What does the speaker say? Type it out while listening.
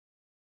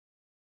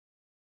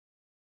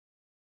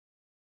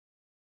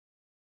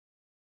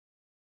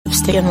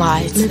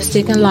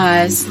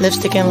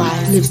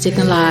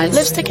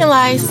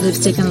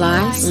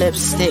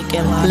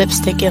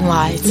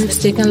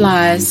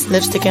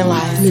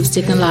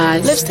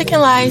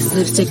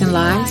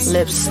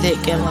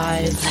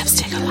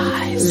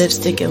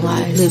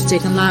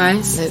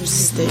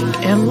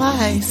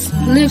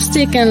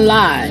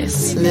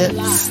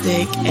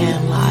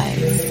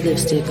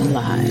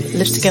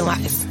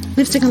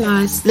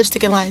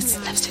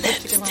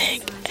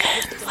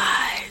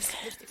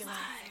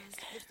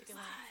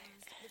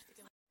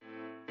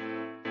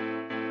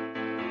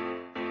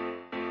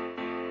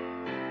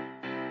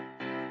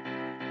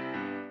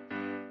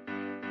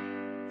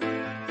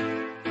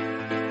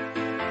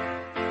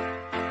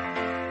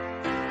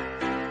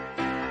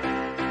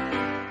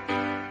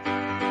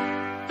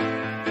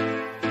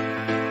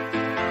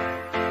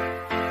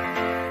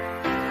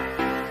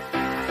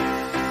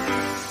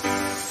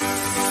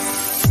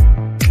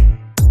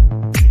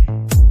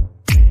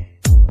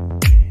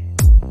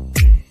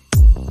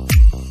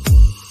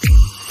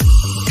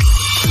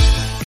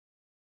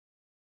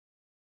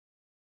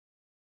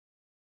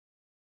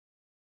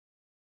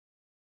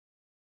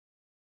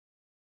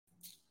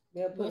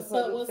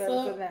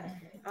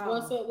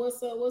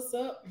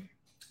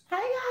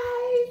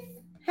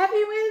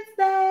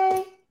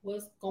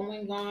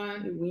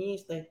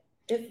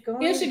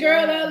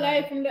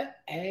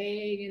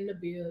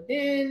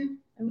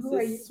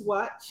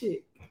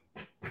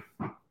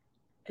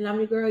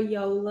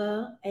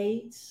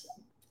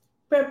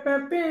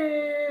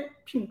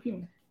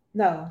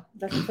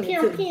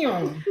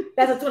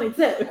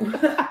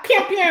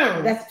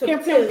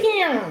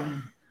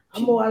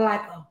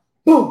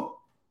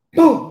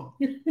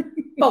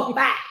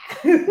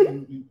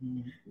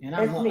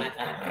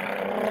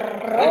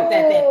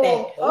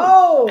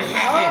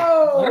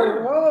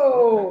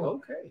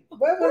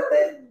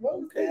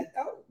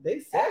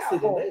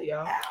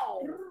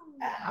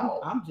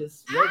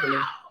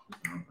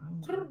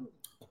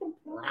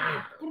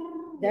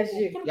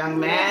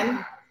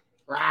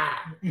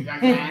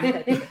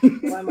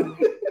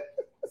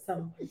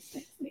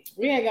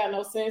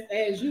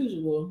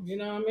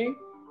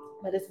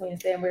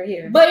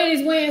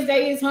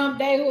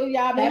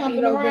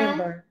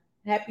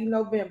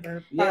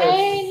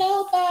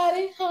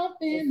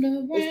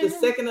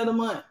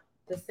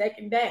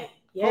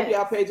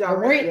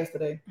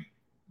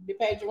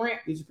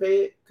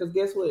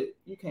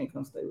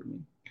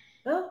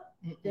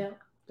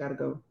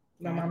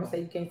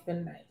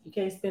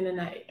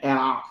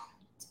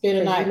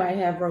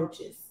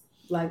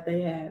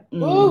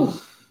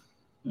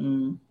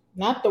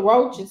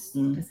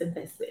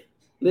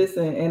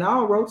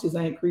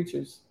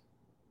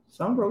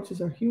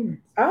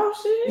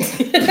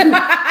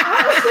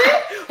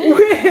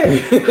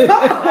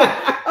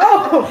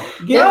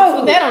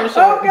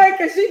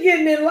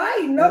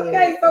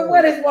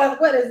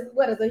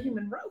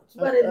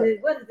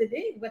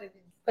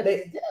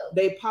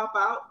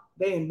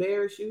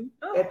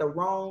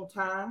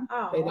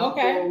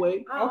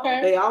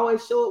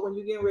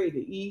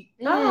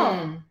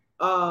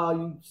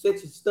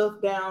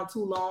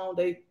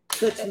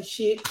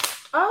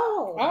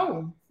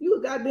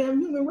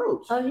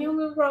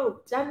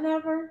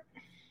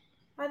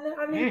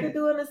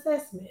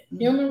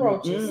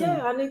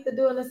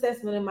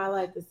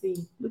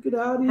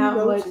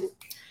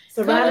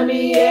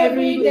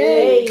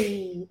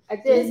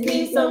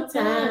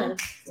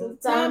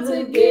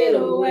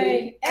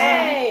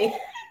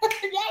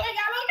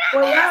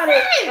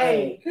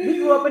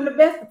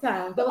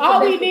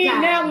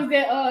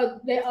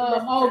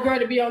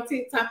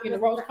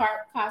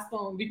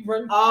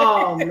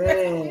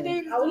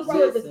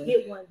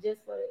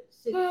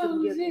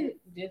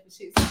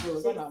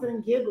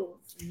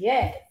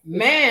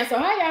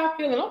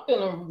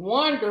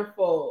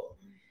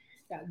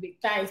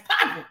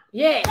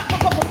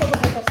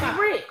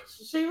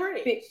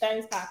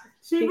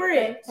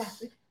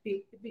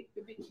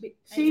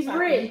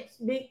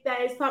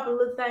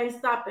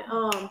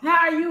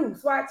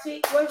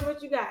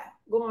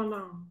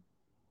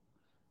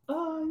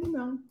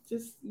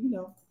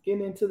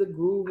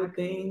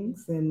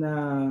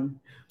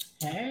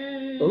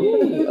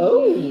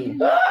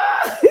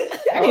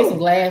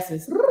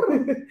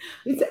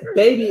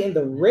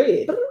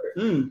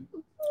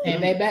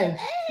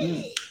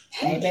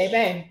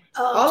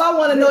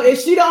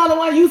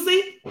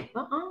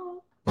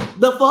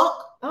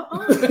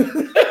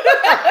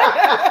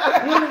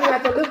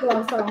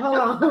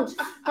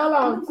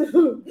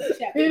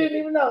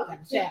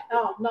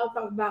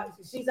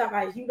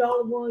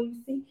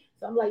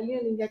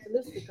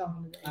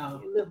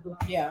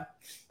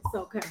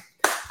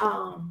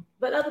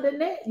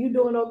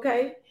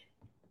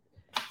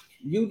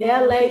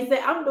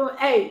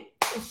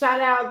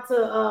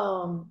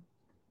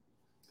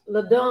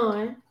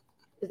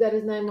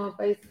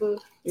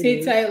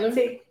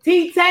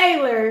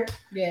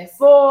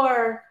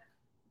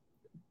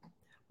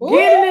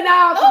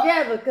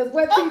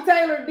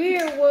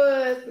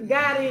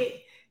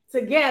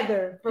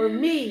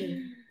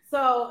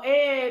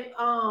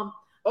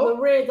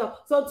Lorenzo.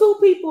 So two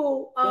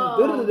people.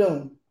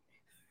 Dum.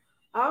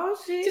 Oh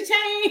shit.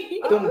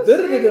 Cha-ching.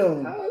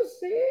 Dum. Oh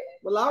shit.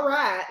 Well, all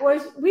right.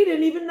 Well, we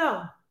didn't even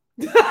know.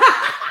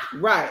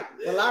 Right.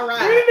 Well, all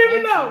right. We didn't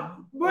even know.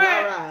 But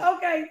Well, all right.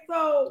 okay,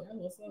 so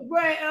What's up? but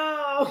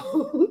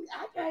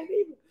I can't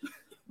even.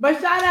 But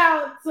shout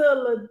out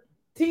to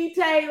T.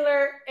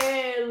 Taylor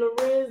and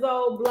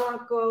Lorenzo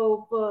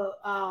Blanco for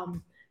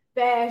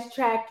fast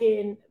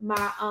tracking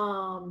my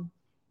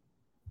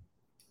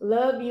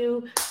love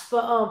you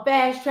for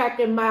fast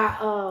tracking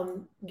my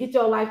get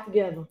your life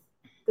together.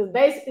 Because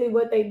basically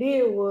what they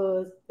did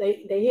was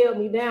they held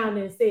me down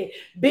and said,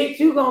 bitch,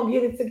 you gonna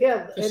get it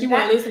together. She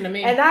won't listen to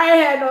me. And I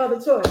ain't had no other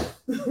choice.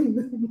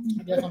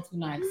 I guess I'm too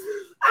nice.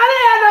 I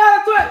didn't have no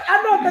other choice.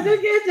 I know, because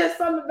it's just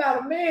something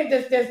about a man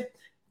just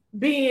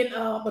being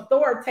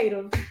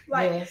authoritative.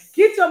 Like, Yes.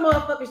 get your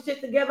motherfucking shit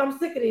together. I'm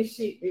sick of this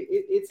shit.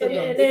 It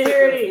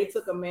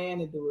took a man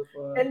to do it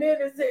for her. And then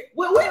it's it.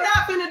 Well, we're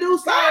not finna do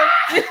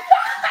something.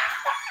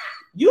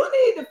 You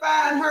need to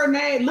find her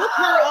name, look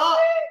her up,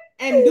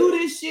 and do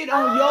this shit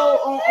on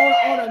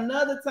on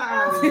another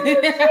time. Ain't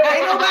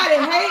nobody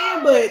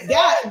hating, but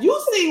God,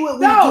 you see what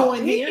we're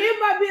doing here. It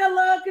might be a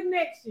love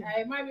connection.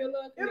 Hey, it might be a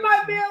little. It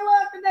might be a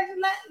love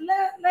connection.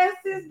 Let's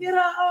just get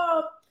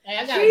her Hey,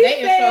 I got a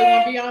dating show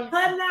gonna be on.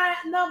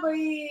 her number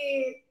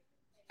is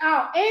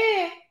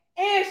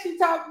and she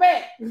talked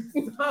back.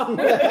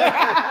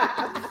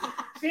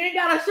 She ain't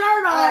got a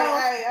shirt on.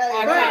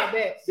 I talk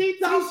back. She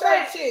talked T-shirt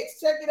back. chicks,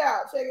 check it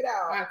out.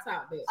 I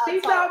talk back. She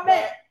talked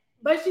back.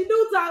 But she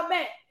do talk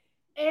back.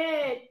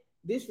 And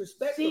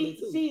Disrespectfully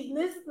too. she's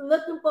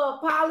looking for a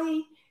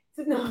poly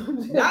to know.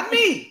 Not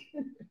me.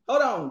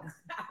 Hold on.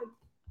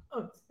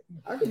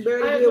 I can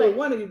barely I'm deal like- with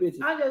one of you bitches.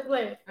 I'm just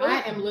playing.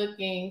 I am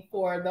looking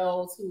for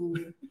those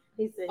who.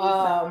 He said,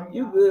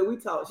 You good? We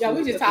talk shit. Yeah,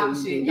 we just That's talk what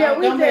we shit. do. yeah,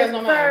 we Don't pay us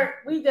just, no sir,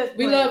 we just,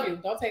 We playing. love you.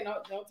 Don't take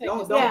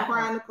Don't this. Yeah.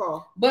 cry in the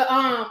car. But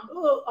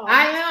Oh,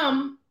 I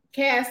am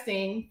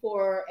casting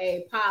for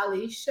a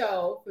poly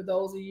show for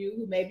those of you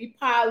who may be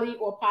poly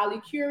or poly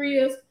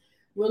curious.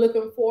 We're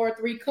looking for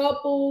 3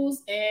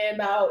 couples and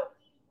about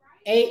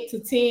 8 to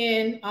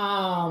 10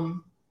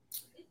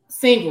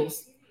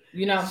 singles.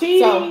 You know,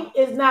 cheating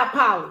is not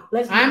poly.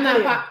 Let's be I'm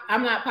clear. not.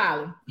 I'm not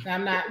poly.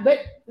 I'm not. But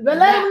let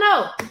them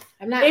know.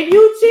 I'm not. If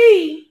you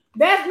cheat,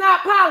 that's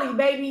not poly,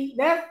 baby.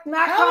 That's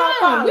not called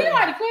Hold on. poly. We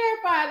already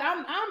clarified.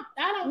 I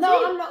don't. No,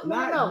 cheat. I'm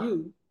Not no.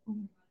 you.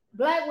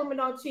 Black women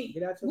don't cheat.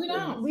 Get out your We face.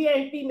 don't. We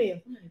ain't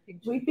females.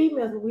 We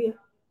females, but we.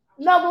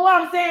 No, but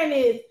what I'm saying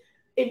is,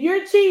 if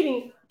you're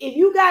cheating, if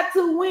you got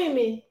 2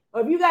 women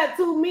or if you got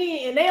 2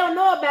 men and they don't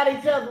know about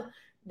each other,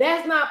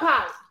 that's not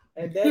poly.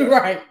 And that,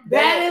 Right.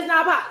 That is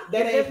not poly.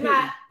 that ain't It's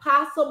not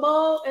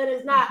possible and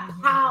it's not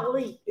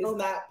poly. It's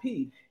not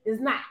P. It's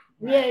not.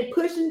 We ain't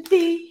pushing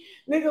T,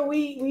 nigga.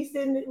 We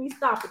sitting, we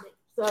stopping it.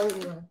 So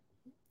anyway,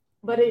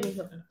 but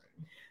anyway,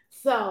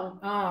 so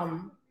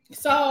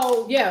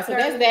So yeah, so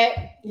that's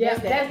that. yeah,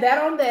 that's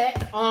that on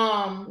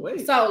that.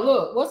 Wait. So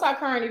look, what's our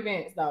current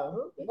events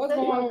though? What's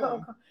going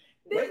on?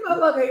 This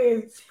motherfucker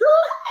is.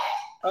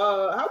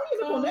 How we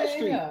get up on that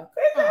street?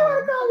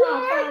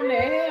 Calm the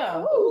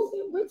hell.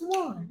 Which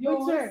one?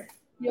 Yours. Which chair?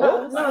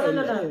 Yours?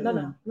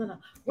 No.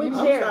 Which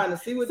I'm chair? trying to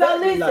see what So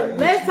that be listen, like.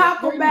 let's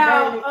talk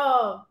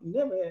about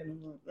Never had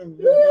no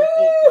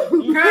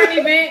one. Current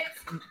events.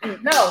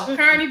 No,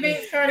 current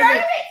events.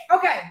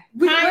 Okay,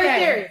 we're Kanye.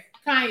 serious.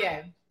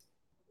 Kanye.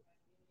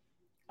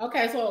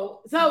 Okay,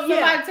 so So, somebody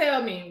yeah.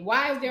 tell me,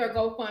 why is there a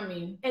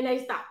GoFundMe And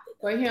they stopped it.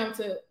 for him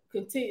to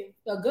continue?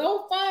 A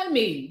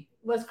GoFundMe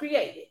Was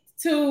created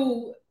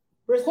to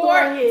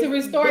restore his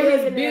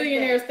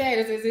billionaire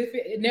status as if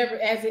it never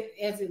as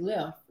it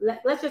left.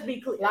 Let's just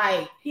be clear.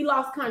 Like He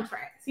lost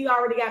contracts. He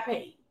already got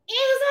paid.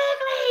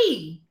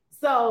 exactly.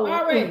 So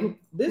Already.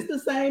 This the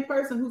same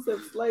person who said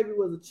slavery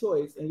was a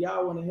choice, and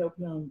y'all want to help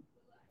him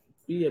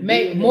be a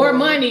Make billionaire. more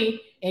money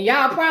and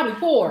y'all probably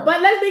poor. But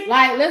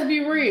let's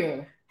be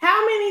real.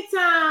 How many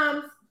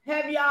times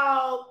have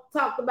y'all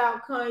talked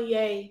about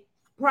Kanye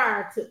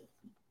prior to?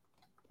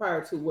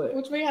 Prior to what?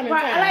 Which we haven't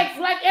tried.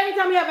 Like every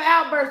time we have an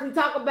outburst, we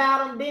talk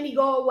about him, then he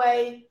go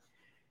away,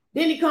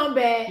 then he come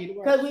back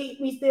because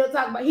we still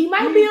talk about. He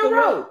might be a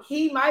roach.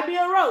 He might be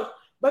a roach.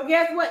 But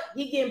guess what?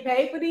 He getting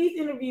paid for these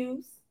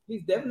interviews.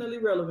 He's definitely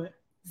relevant.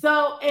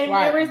 So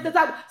there is the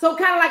talk. So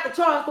kind of like the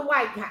Charles the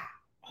White guy.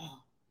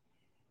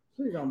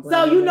 Please don't bring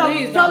So him you know,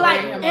 back. so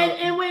like,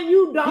 and when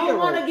you don't Hero.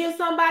 want to give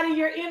somebody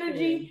your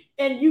energy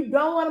and you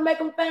don't want to make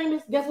them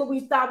famous, guess what we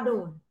stop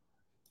doing?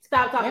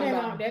 Stop talking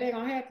about them. That ain't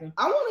gonna happen.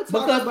 I want to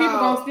talk Because about, people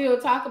gonna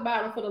still talk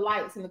about them for the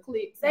likes and the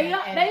clicks. They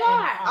are.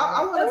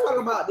 I want to talk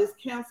about this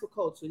cancel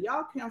culture.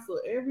 Y'all cancel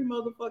every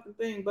motherfucking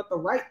thing but the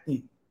right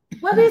thing.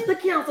 What is the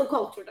cancel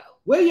culture though?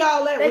 Where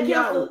y'all at They when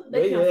y'all? cancel-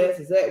 Where they your cancel. ass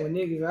is at when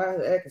niggas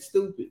are acting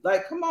stupid?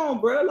 Like, come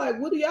on, bro. Like,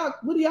 what are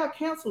y'all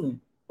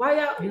canceling? Why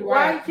y'all? You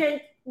Why right.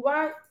 can't?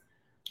 Why?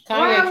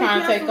 Kanye are we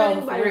trying to take canceling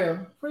over for anybody?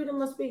 real.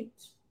 Freedom of speech.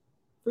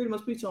 Freedom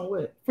of speech on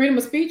what? Freedom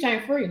of speech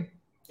ain't free,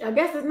 I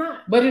guess it's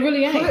not. but it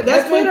really ain't.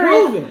 That's been Twitter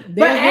is- proven.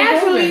 But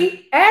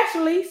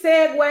actually,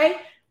 segue.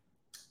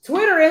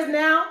 Twitter is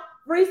now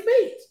free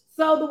speech.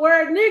 So the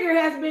word nigger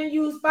has been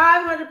used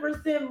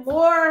 500%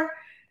 more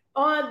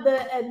on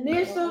the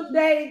initial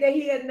day that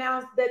he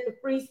announced that the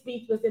free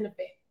speech was in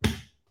effect.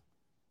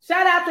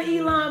 Shout out to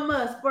Elon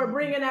Musk for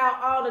bringing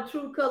out all the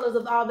true colors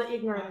of all the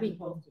ignorant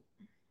people.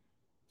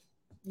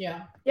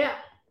 Yeah. Yeah.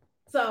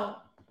 So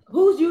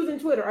who's using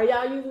Twitter? Are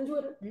y'all using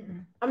Twitter?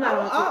 Mm-mm. I'm not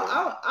on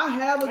Twitter. I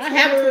have a Twitter, I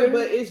have Twitter,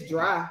 but it's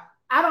dry.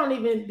 I don't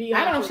even be on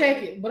I don't Twitter.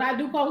 check it, but I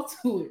do post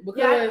to it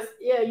because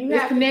you it's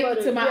have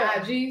connected to my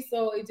yeah. IG,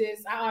 so it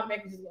just I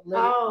automatically just let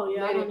I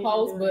don't it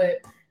post.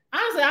 But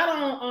honestly,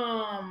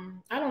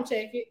 I don't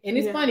check it, and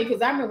it's funny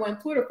because I remember when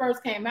Twitter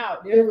first came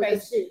out, their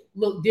face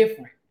looked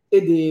different.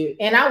 It did,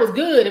 and I was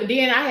good, and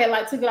then I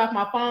had took it off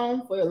my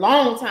phone for a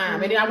long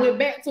time, and then I went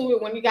back to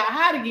it when it got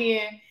hot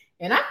again,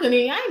 and I didn't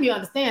even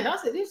understand. I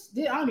said, this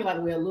I don't even like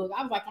the way it look.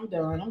 I was like, I'm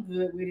done. I'm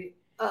good with it.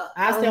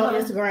 I stay on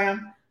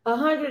Instagram.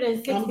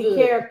 160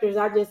 characters.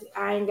 I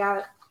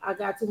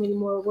got too many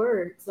more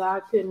words, so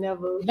I could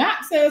never.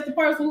 Not says the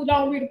person who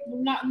don't read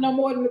no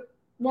more than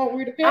won't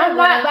read a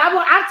paragraph.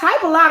 I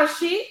type a lot of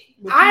shit.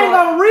 I ain't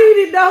gonna read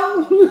it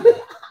though.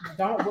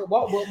 Don't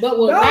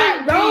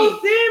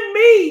send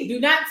me. Do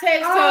not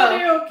text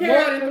her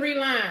more than 3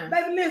 lines.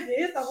 Baby, listen,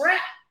 it's a wrap.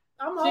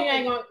 She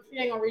ain't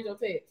gonna read your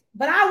text.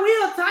 But I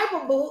will type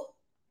a book.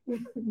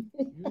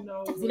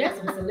 See, that's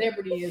some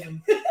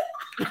celebrityism.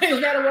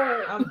 Is that a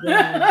word? I'm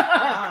done.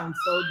 I'm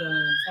so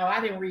done. Oh, I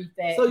didn't read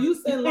that. So you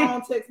send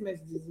long text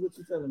messages? What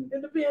you telling me?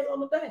 It depends on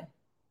the day.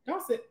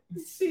 Don't say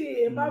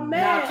shit. If I'm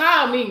mad,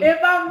 call me.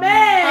 If I'm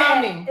mad,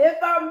 call me. If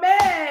I'm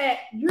mad,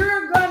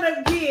 you're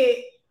gonna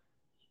get.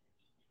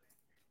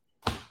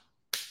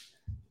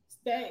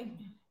 Stay.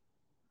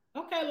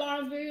 Okay,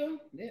 Lawrenceville.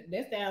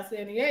 That's down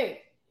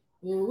 78.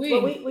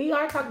 We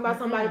are talking about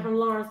somebody from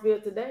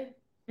Lawrenceville today.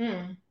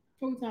 Who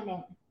we talking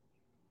about?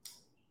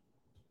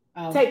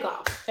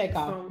 Takeoff.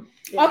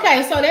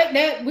 Okay, so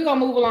that we're gonna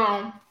move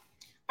along.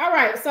 All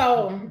right,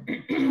 so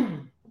it's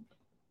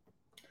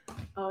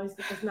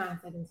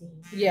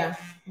 9:17. Yeah,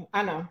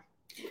 I know.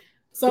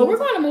 So we're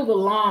gonna move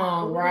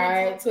along,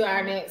 right, to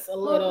our next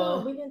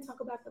little. We didn't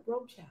talk about the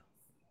roach house.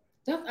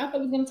 I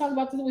thought we were gonna talk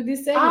about this with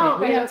this segment.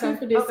 We have two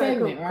for this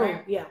segment,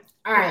 right? Cool. Yeah.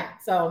 All right,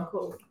 so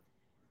cool.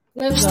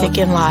 Let's Stick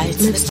and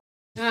lies.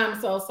 I'm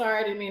so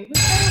sorry, I didn't mean.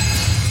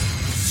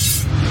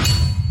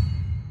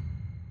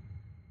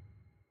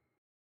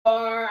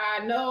 Or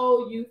I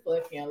know you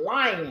fucking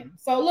lying.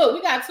 So look,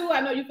 we got 2 I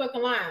know you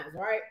fucking lying,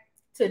 right?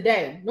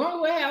 Today.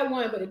 Normally we have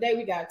 1, but today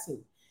we got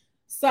 2.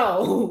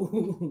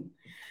 So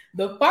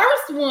the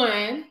first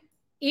one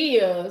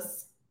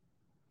is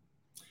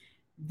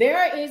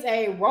there is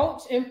a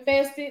roach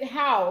infested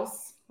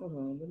house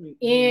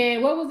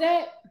in what was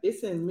that?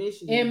 It's in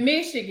Michigan. In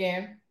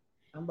Michigan.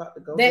 I'm about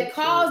to go. That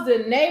caused the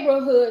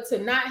neighborhood to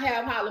not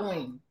have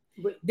Halloween.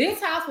 But this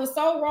house was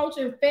so roach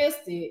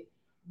infested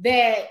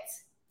that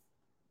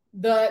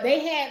they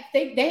had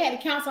to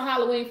cancel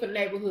Halloween for the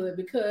neighborhood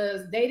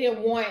because they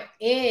didn't want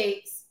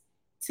eggs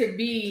to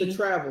be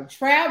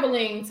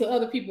traveling to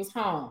other people's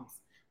homes.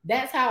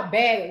 That's how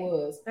bad it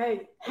was.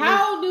 Hey,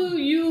 how do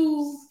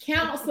you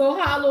cancel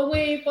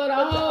Halloween for the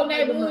whole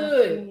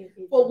neighborhood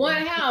for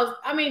one house?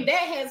 I mean, that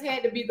has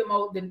had to be the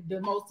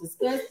most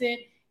disgusting,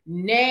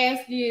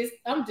 nastiest.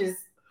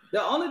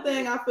 The only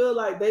thing I feel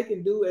like they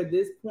can do at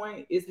this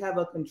point is have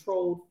a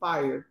controlled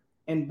fire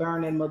and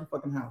burn that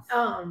motherfucking house.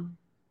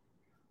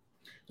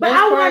 But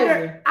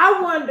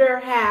I wonder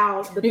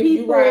how the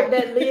people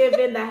that live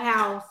in the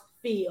house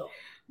feel.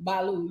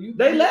 Balu,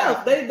 they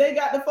left. They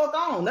got the fuck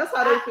on. That's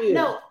how they feel.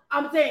 No,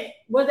 I'm saying,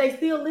 were they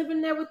still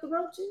living there with the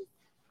roaches?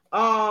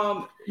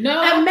 No,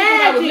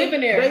 imagine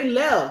living there. They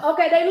left.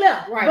 Okay, they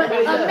left. Right,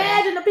 but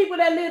imagine the people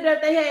that lived there,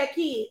 they had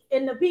kids,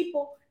 and the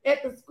people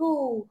at the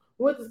school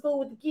went to school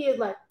with the kids.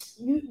 Like,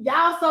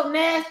 y'all so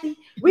nasty.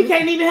 We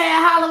can't even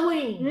have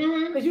Halloween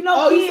because kids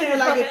are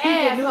like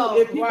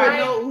assholes. If people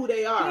know who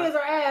they are, kids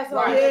are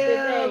assholes.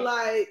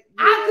 Right.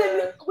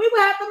 Yeah, we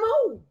would have to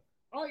move.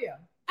 Oh yeah.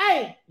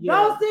 Hey,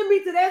 don't send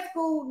me to that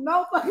school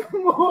no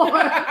fucking more.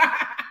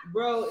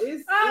 Bro,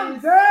 I'm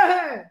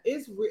done.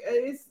 It's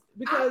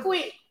because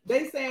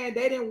they saying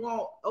they didn't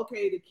want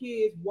the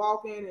kids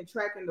walking and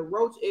tracking the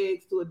roach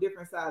eggs to a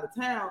different side of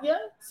town. Yeah.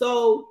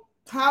 So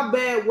how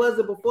bad was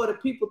it before the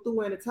people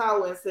threw in the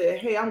towel and said,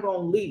 "Hey, I'm gonna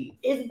leave"?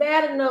 It's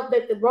bad enough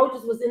that the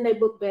roaches was in their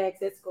book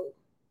bags at school.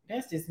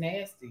 That's just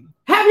nasty.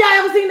 Have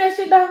y'all ever seen that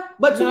shit though?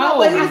 But you know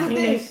what? Here's the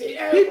thing: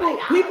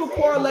 people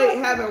correlate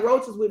having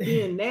roaches with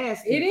being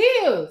nasty. It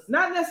is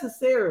not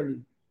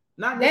necessarily.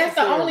 That's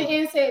the only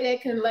insect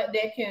that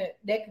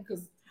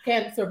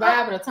can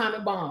survive an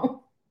atomic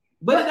bomb.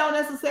 But it don't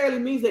necessarily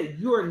mean that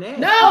you're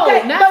nasty. No,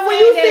 but when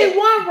you see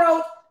one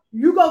roach,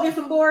 you go get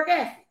some boric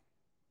acid.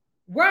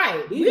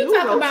 Right. We're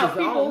talking about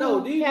people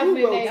who have them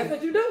in their. That's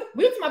what you do.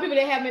 We're talking about people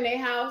that have them in their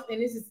house and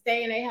this is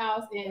stay in their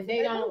house and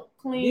they don't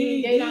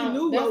clean. They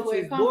don't. That's where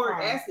it comes boric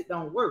from. acid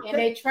don't work. And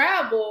they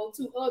travel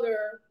to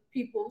other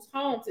people's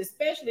homes,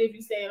 especially if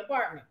you stay in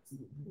apartments.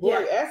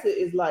 Boric acid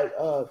is like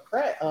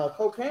crack,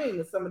 cocaine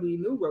to some of these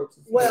new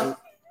roaches. Well,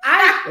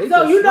 They So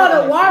just you know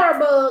smell the that water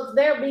bugs,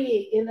 they're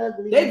big and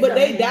ugly. But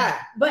they something. die.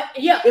 But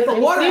yeah, If a It's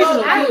water seasonal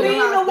bug I too. in seen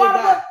your the house, water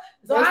they bug. die.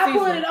 So That's I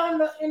put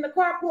seasonal. it in the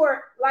carport,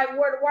 like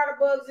where the water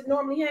bugs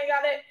normally hang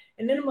out at,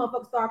 and then the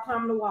motherfuckers start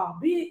climbing the wall.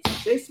 Bitch,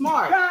 They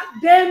smart. God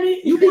damn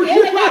it! You put, Yeah,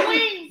 they got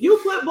wings. you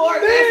put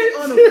boric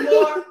acid on the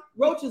floor,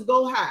 roaches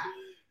go high.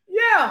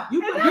 Yeah.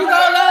 You put You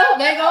go low,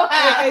 they go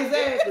high.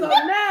 exactly. So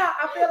now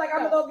I feel like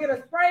I'm gonna go get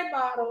a spray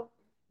bottle.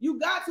 You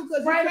got to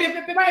because Spray you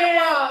the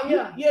can't. wall.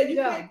 Yeah. You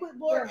can't put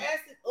boric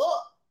acid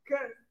up.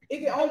 Okay. It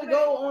can only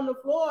go on the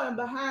floor and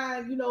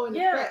behind, in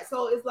the crack.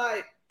 So it's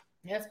like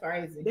That's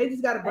crazy. they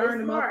just got to burn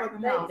the smart.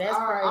 motherfucking house. That's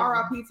crazy.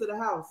 R.I.P. to the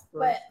house.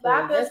 Bro. But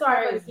I feel That's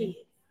sorry for the crazy. kids.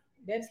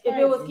 That's If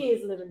crazy. it was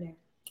kids living there,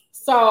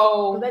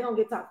 So they're gonna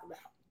get talked about.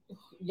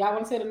 y'all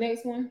want to say the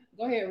next one?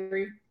 Go ahead,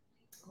 Ree.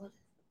 What's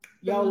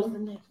Yola. the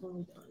next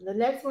one? The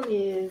next one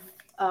is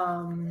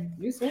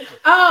You said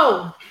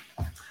it.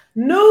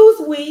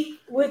 Newsweek,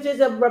 which is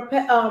a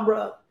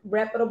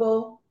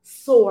reputable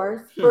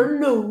source for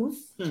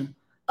news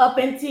up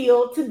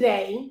until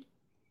today,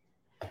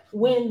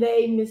 when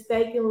they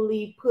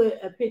mistakenly put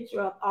a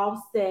picture of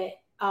Offset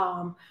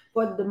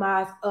for the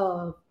demise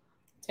of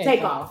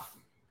Takeoff.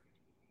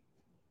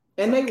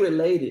 And they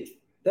related.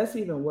 That's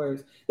even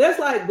worse. That's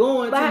like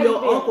going But how to you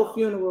your feel? uncle's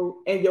funeral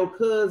and your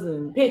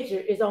cousin Picture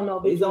is on the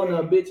obituary. is on the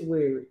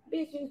obituary.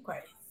 Bitch, you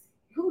crazy.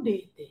 Who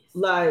did this?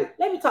 Like,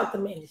 Let me talk to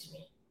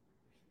management.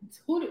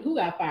 Who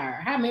got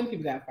fired? How many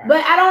people got fired?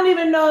 But I don't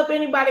even know if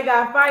anybody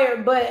got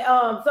fired. But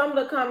some of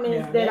the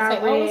comments Yeah, that I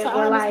they say, read it's an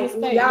were honest like,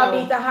 mistake, y'all though.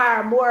 need to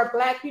hire more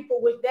black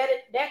people. Which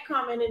that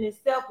comment in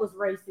itself was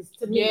racist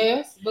to me.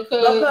 Yes,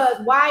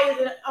 because why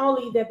is it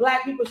only that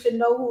black people should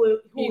know who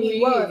he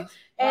was? is.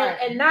 And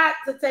Right. and not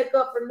to take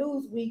up for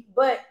Newsweek,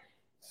 but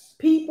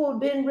people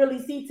didn't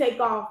really see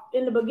Takeoff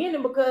in the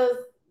beginning because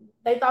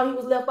they thought he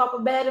was left off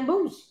of Bad and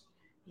Bougie.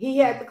 He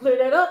had to clear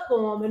that up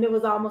for him, and it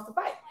was almost a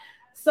fight.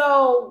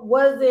 So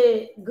was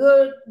it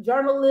good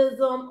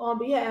journalism on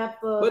behalf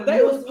of? but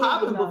they was Newsweek?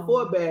 popping No.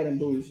 before Bad and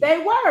Bougie. They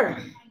were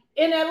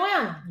in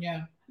Atlanta.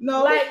 Yeah.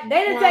 No, Like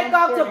they didn't Right, take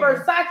off to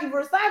sure. Versace.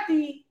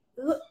 Versace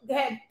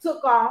had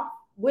took off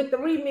with the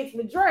remix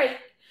with Drake,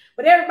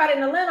 but everybody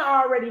in Atlanta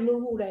already knew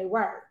who they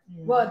were.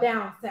 Well,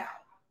 down south.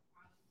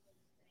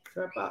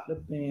 Trap out the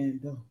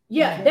band though.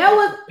 Yeah, that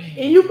was,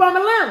 and you from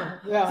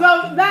Atlanta. Yeah.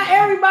 So not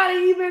everybody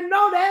even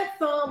know that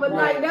song, but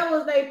Right. like that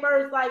was their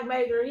first like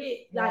major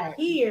hit, like Right.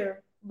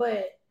 here,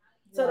 but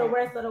to the Right.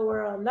 rest of the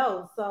world,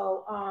 no.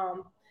 So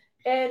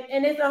and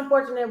it's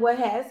unfortunate what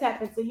has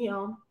happened to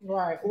him,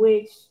 Right.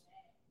 which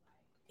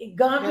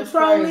gun That's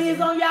control crazy.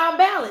 is on y'all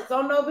ballots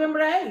on November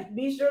 8th.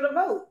 Be sure to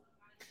vote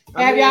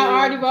Have y'all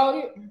already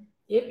voted?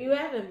 if you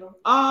haven't voted.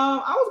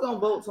 I was gonna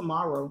vote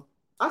tomorrow.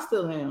 I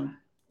still am.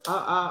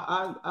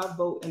 I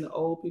vote in the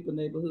old people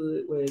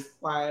neighborhood where it's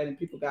quiet and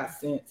people got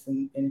sense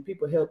and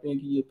people help you and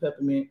give you a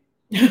peppermint.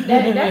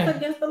 That's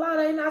against the law.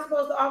 They're not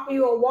supposed to offer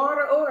you a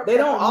water or a They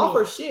don't peppermint.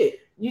 offer shit.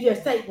 You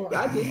just take one.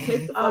 I just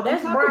take the Oh, fucking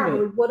that's peppermint.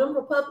 bribery. Well, them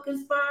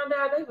Republicans find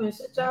out, they gonna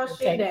shut y'all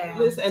shit down.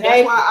 Listen, and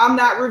that's why I'm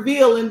not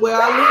revealing where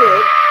I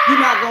live. You're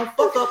not gonna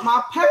fuck up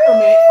my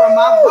peppermint from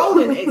my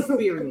voting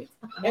experience.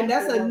 And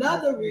that's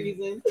another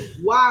reason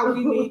why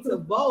we need to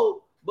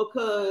vote,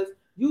 because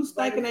you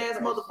stinking ass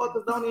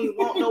motherfuckers don't even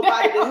want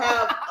nobody to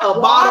have a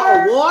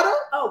bottle of water.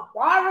 Oh,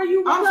 water,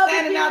 you I'm Republican?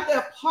 standing out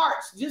there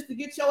parched just to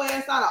get your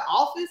ass out of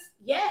office,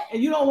 Yeah,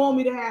 and you don't want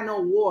me to have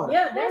no water.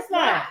 yeah, that's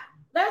why.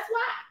 That's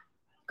why.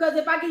 Because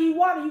if I give you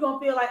water, you're gonna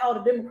feel like, oh, the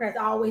Democrats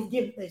always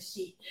give us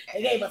shit.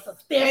 They gave us a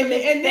stimulus. And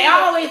they then-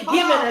 always hold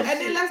giving on, us and shit.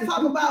 then let's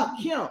talk about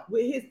Kemp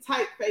with his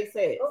tight face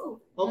ass.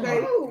 Ooh. Okay,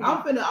 Ooh.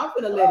 I'm finna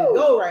let it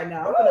go right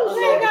now. I'm finna Ooh, unload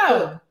let it the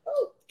go.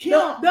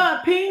 clip. The,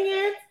 the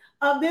opinions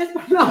of this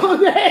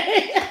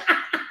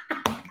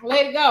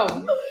Let it go.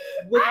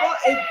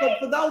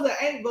 For those that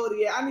ain't voted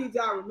yet, I need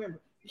y'all to remember,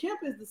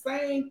 Kemp is the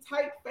same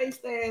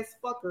tight-faced ass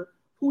fucker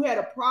who had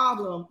a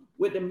problem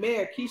with the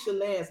mayor Keisha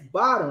Lance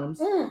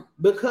Bottoms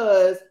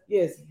because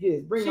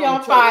bring She on on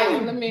the fire.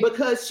 truck. Let me.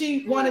 Because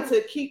she wanted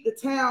to keep the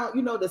town,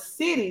 the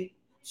city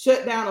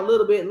shut down a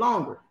little bit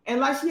longer. And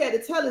like she had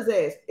to tell his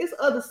ass, it's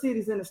other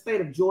cities in the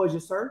state of Georgia,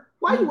 sir.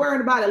 Why you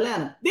worrying about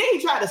Atlanta? Then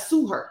he tried to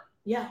sue her.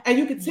 Yeah. And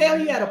you could tell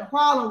he had a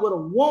problem with a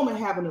woman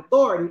having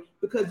authority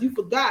because you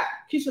forgot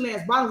Keisha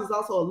Lance Bottoms is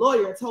also a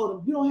lawyer and told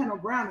him, you don't have no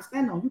ground to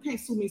stand on. You can't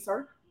sue me,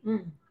 sir. So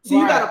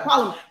you got a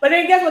problem. But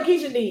then guess what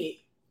Keisha did?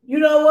 You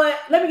know what?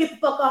 Let me get the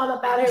fuck on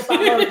up out of here.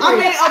 I mean,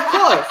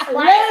 of course.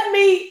 Let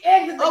me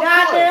exit the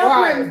goddamn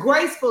Right. premise.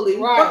 Gracefully.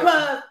 Right.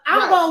 Because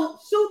I'm gonna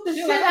shoot the She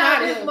shit was out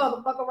out of this here.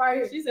 motherfucker right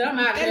here. She said, I'm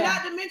out of And here.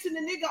 not to mention the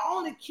nigga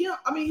only killed,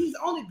 he's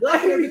only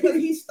governor because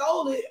he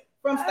stole it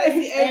from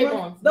Stacey Abrams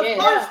Abrams, the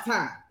yeah. first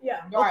time. Yeah.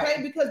 Right.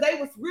 Okay, because they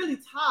was really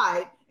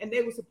tied and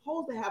they were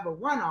supposed to have a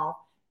runoff.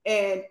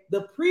 And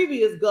the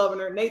previous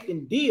governor,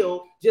 Nathan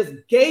Deal, just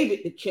gave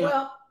it to Kemp.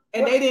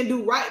 And they didn't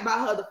do right by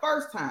her the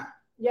first time.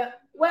 Yeah.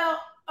 Well,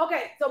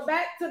 okay. So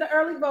back to the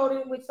early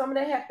voting, which some of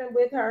that happened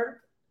with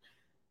her.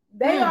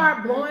 They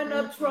are blowing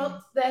up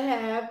trucks that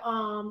have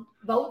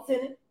votes in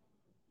it.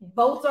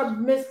 Votes are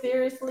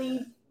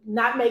mysteriously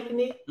not making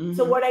it to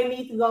Mhm. where they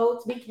need to go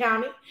to be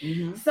counted.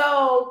 Mhm.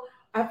 So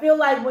I feel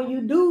like when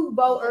you do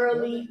vote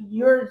early,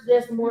 you're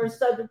just more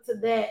subject to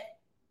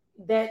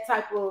that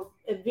type of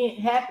event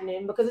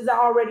happening because it's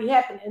already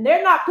happening. And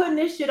they're not putting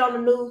this shit on the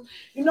news.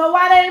 You know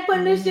why they ain't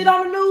putting this shit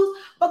on the news?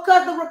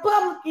 Because the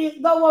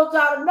Republicans don't want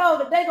y'all to know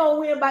that they're going to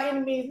win by any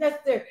means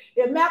necessary.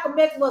 If Malcolm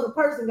X was a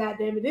person,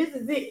 goddammit, this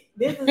is it.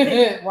 This is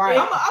it. Right.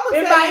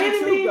 If by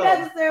any means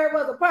necessary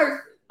was a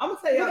person, I'm gonna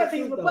tell you look the at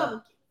these truth, though.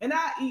 Republicans. And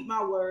I eat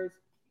my words,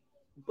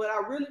 but I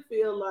really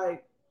feel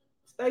like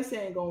Stacey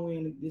ain't gonna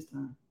win this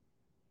time.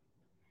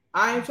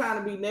 I ain't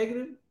trying to be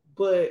negative,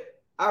 but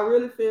I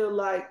really feel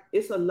like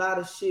it's a lot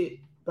of shit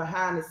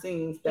behind the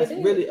scenes that's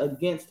really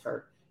against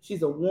her.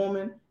 She's a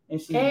woman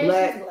and she's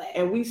black,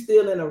 and we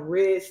still in a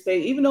red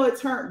state, even though it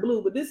turned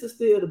blue, but this is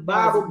still the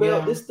Bible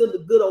Belt. This is still the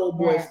good old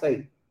boy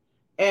state.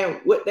 And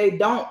what they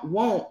don't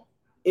want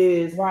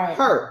is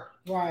her.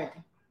 Right.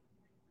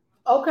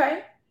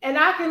 Okay. And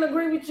I can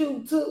agree with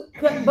you too,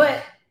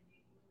 but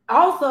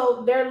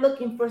also they're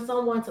looking for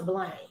someone to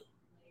blame.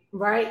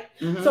 Right?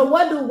 Mhm. So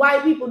what do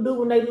white people do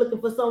when they're looking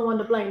for someone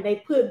to blame? They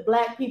put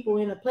black people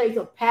in a place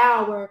of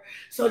power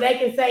so they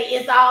can say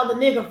it's all the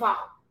nigga fault.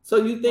 So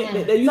you think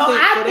that you think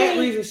for that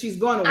reason she's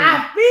gonna win?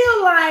 I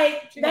feel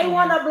like they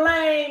want to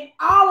blame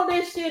all of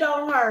this shit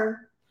on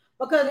her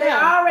because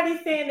they're already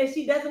saying that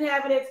she doesn't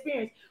have an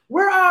experience.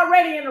 We're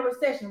already in a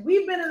recession.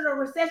 We've been in a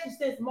recession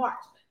since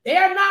March. They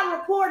are not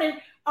reporting,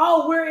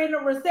 oh, we're in a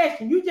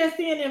recession. You just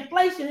seeing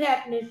inflation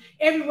happening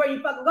everywhere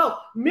you fucking go.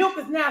 Milk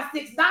is now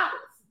 $6.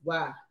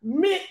 Wow.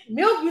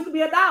 Milk used to be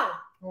 $1.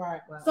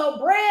 Right. So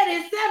bread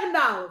is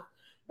 $7.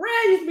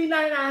 Bread used to be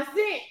 99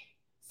 cents.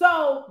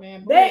 So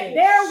Man,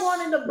 they're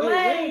wanting to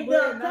blame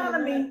the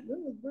economy.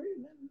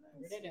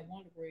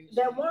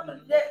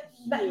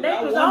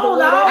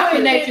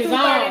 Nature's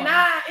own.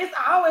 It's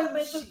always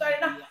been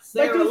 $2.39.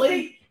 But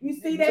you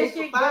see that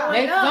shit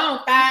going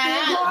up.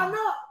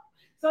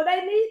 So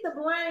they need to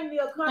blame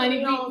the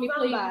economy on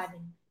somebody.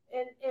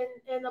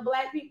 And the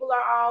black people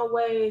are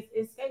always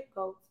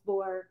scapegoats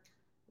for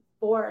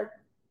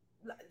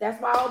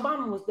that's why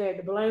Obama was there,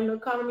 to blame the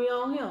economy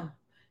on him.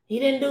 He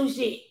didn't do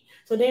shit.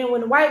 So then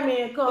when the white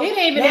man comes, it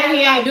ain't even that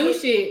he ain't do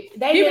shit.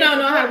 People don't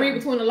know how to read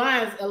between the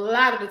lines a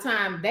lot of the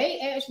time. They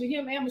actually,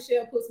 him and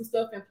Michelle put some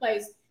stuff in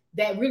place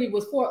that really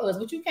was for us.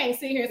 But you can't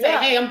sit here and say,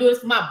 hey, I'm doing this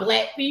for my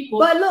black people.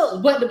 But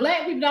look, but the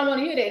black people don't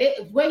want to hear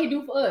that. What he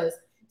do for us?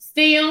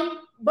 STEM.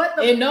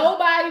 And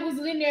nobody was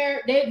in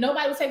there.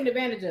 Nobody was taking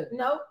advantage of it.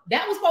 No.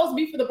 That was supposed to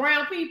be for the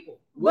brown people.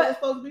 What was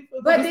supposed to be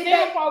for the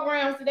STEM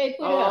programs that they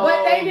put up.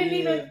 But they didn't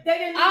even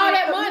all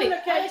that money.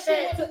 That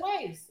shit went to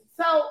waste.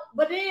 So,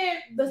 but then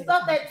the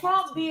stuff that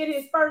Trump did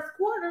his first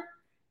quarter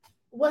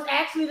was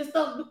actually the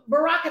stuff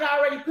Barack had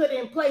already put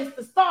in place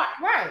to start.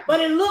 Right.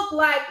 But it looked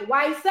like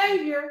white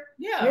savior.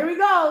 Yeah. Here we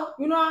go.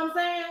 You know what I'm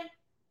saying?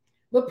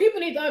 But people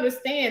need to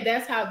understand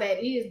that's how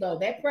that is, though.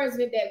 That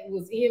president that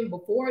was in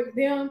before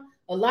them,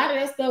 a lot of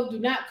that stuff do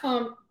not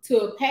come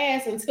to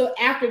pass until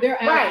after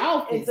they're out of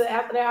office. Until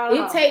after they're out of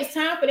office. It takes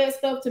time for that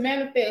stuff to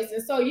manifest.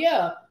 And so,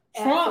 Trump,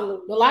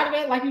 absolutely. A lot of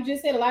that, like you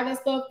just said, a lot of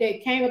that stuff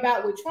that came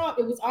about with Trump,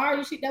 it was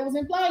already shit that was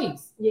in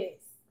place. Yes.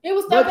 It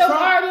was stuff that was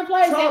already in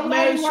place. Trump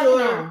made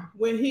sure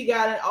when he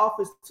got in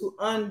office to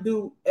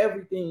undo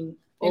everything.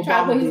 And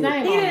try to put his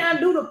name he didn't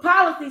undo the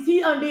policies,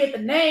 he undid the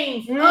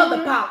names of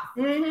the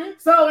policies.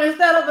 So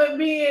instead of it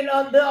being the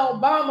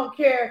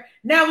Obamacare,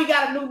 now we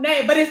got a new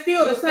name, but it's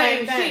still the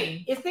same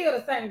shit. It's still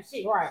the same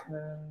shit. Right.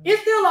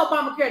 It's still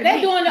Obamacare. They're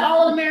doing the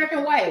old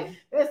American way.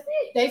 That's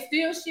it. They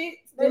still shit.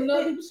 They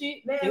love people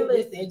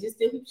shit. They just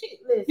still people shit.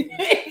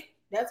 Listen.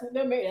 That's what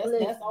they're made.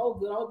 That's the old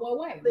good old boy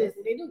way. That's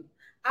what they do.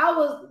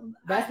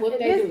 That's what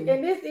they do.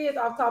 And this is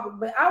off topic,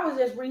 but I was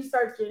just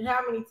researching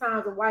how many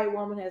times a white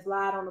woman has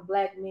lied on a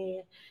black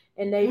man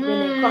and they've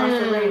been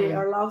incarcerated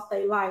or lost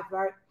their life,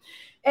 right?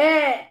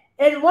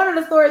 And one of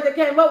the stories that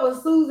came up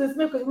was Susan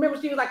Smith, because remember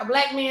she was like a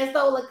black man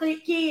stole a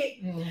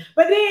kid.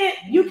 But then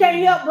you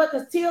can't help but,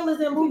 because Till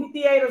is in movie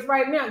theaters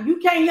right now, you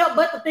can't help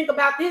but to think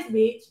about this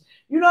bitch.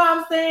 You know what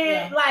I'm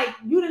saying? Yeah. Like,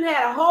 you done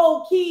had a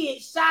whole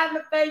kid shot in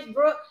the face,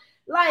 bro.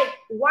 Like,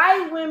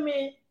 white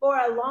women for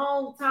a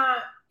long time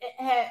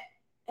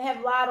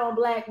have lied on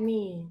black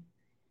men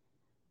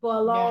for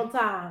a long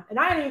time. And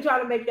I ain't even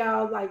trying to make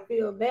y'all like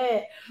feel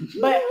bad,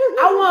 but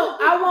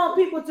I want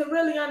people to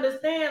really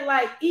understand,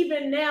 like,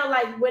 even now,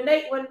 like when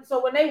they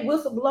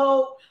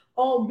whistleblow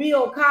on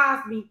Bill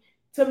Cosby,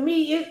 to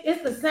me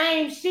it's the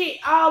same shit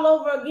all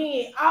over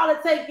again. All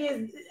it takes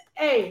is,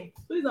 hey,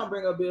 please don't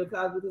bring up Bill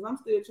Cosby, because I'm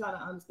still trying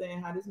to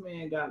understand how this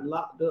man got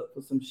locked up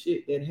for some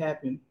shit that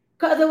happened.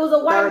 Because it was a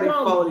white 30,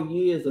 woman. 40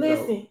 years ago.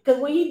 Listen, because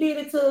when he did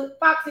it to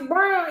Foxy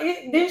Brown,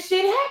 this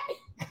shit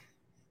happened.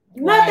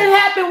 Nothing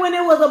happened when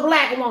it was a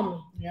black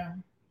woman. Yeah.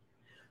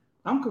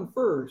 I'm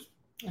confused.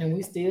 And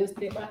we still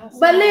stick by ourselves.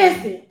 But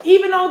listen,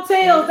 even on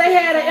Tales, they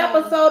had an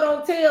episode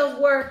on Tales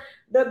where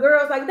the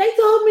girl's like, they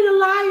told me to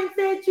lie and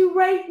said you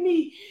raped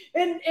me.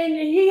 And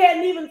he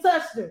hadn't even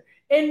touched her.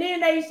 And then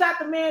they shot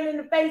the man in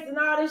the face and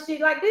all this shit.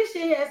 Like, this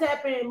shit has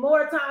happened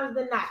more times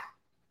than not.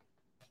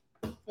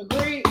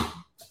 Agreed.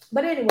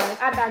 But anyway,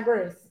 I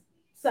digress.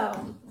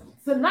 So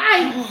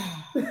tonight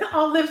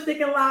on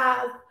Lipstick and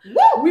Lies,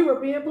 we were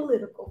being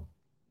political.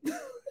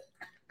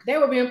 They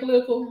were being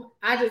political.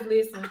 I just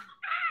listened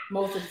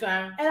most of the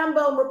time. And I'm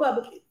voting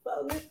Republican.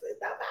 So listen,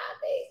 that's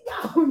how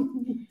I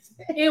think.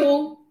 It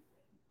will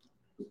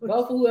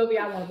vote for whoever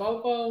y'all want to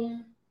vote for.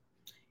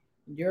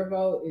 Your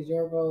vote is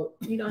your vote.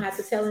 You don't have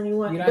to tell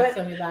anyone. You don't have to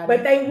tell anybody.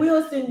 But they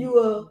will send you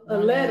a No,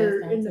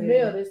 letter that's in the not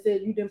mail true. that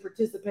said you didn't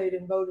participate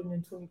in voting in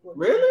 2014.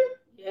 Really?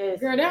 Yes.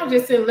 Girl, they don't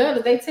just send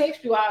letters. They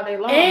text you all day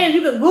long. And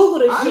you can Google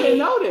the I shit. didn't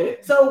know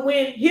that. So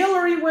when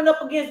Hillary went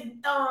up against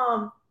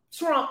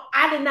Trump,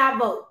 I did not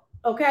vote.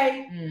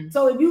 Okay. Mm,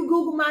 So if you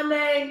Google my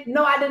name,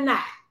 no, I did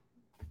not.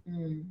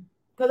 mm.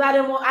 Because I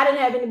didn't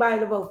have anybody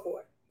to vote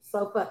for.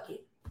 So fuck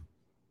it.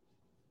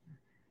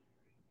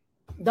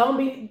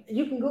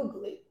 You can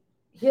Google it.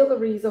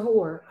 Hillary's a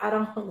whore. I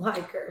don't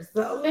like her.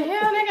 So The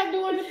hell they got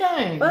doing the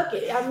thing? fuck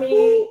it. I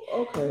mean,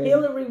 Okay.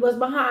 Hillary was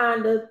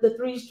behind the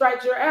 3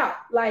 strikes you're out.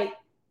 Like,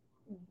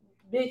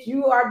 bitch,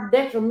 you are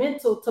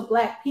detrimental to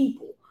black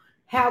people.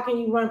 How can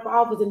you run for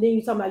office and then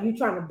you talking about you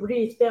trying to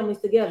bridge families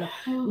together?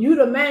 You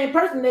the main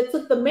person that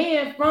took the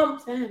man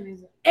from.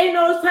 Ain't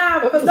no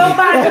time because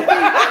nobody.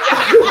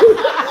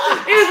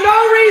 There's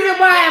no reason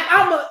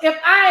why if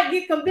I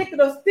get convicted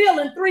of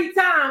stealing 3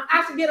 times,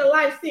 I should get a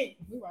life sentence.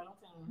 You right on time.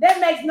 That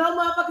makes no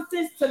motherfucking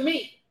sense to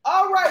me.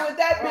 All right. With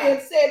that being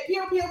said,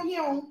 pew pew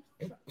pew.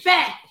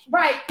 Fact,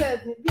 right,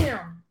 cousin?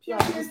 Yeah. Pew,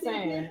 I'm pew, just pew,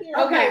 saying. pew,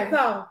 pew. Okay,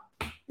 so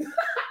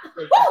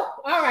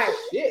All right.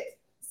 Shit.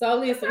 So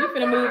listen, we're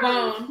gonna move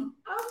on.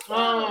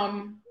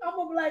 I'm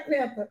a Black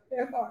Panther.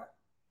 They're hard.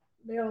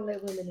 They don't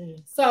let women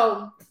in.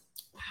 So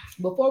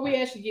before we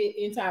actually get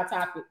into our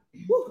topic,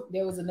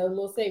 there was another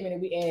little segment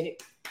that we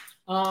added.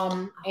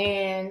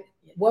 And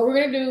what we're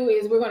gonna do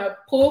is we're gonna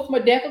pull from a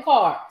deck of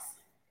cards.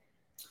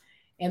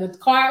 And the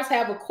cards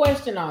have a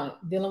question on it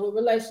dealing with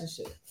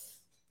relationships.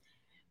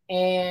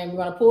 And we're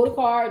gonna pull the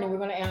card and then we're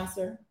gonna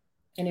answer.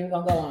 And then we're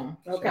gonna go on.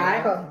 Okay.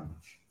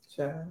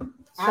 Child.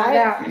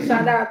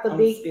 Shout out the I'm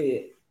big.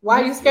 scared.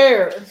 Why you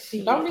scared?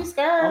 Shit. Don't be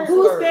scared.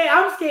 Who's scared?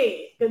 I'm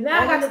scared. Because now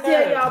I got to I'm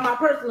tell scared. y'all my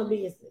personal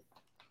business.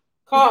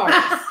 Cards.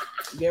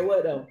 Get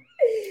what though?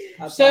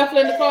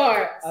 Shuffling the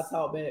cards. I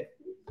talk back.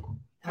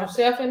 I'm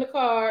shuffling the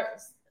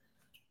cards.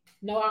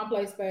 No, I don't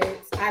play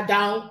spades. I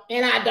don't.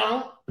 And I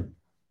don't.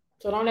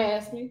 So don't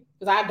ask me.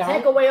 Because I don't.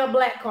 Take away a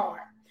black card.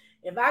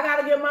 If I got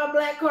to get my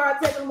black card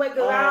taken away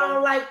because I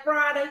don't like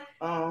Friday,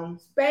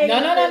 spades. No.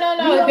 You don't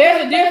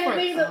There's a play difference.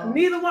 spades either.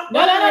 Neither one.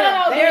 No.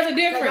 There's a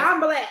difference. I'm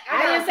black.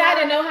 I didn't say I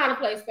didn't know how to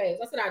play spades.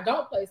 I said I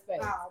don't play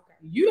spades. Oh, okay.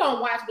 You don't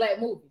watch black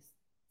movies.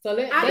 So I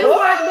do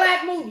watch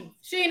black movies.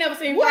 She ain't never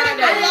seen What?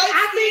 Friday.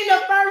 I seen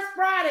the first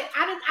Friday.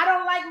 I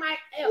don't like my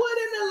elf. What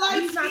in the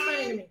light He's not funny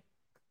to skin? me.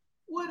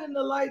 What in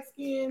the light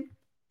skin?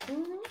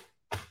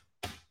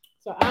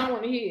 So I don't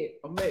want to hear it.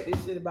 I'll make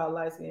this shit about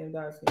light skin and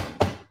dark skin.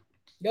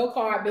 Your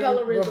card been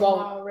Colorism revoked.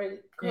 already.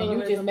 And you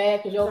just Colorism. mad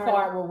because your Sorry.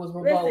 card was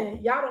revoked.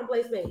 Listen, y'all don't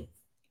play spades.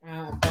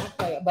 I don't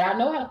play it. But I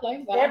know how to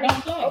play. But I don't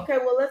play. Okay,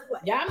 well let's play.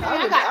 Yeah, I mean,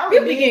 I I got would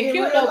people be need getting in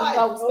killed real over life.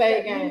 those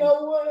spade You games.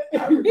 know what?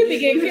 People be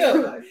getting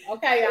killed.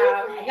 Okay,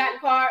 y'all. I got the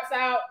cards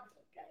out.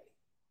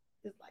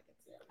 Just like it.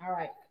 All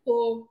right.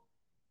 Pull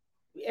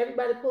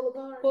Everybody pull a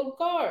card. the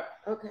card.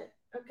 Okay,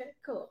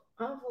 cool.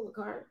 I'll pull a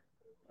card.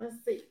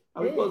 Let's see.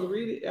 Are we supposed to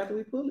read it after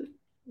we pull it?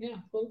 Yeah,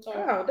 pull the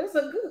card. Oh, that's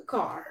a good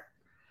card.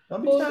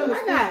 Don't be Pull trying to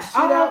I got stick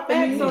shit all out for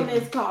facts me. on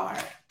this card.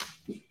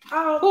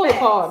 All Pull the facts.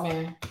 card,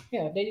 man.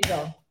 Yeah, there you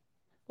go.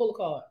 Pull the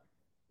card.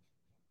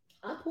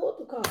 I pulled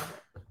the card.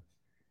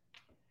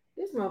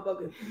 This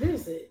motherfucker,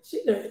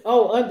 she done.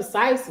 Oh,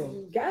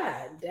 undecisive.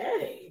 God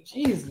dang.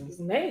 Jesus.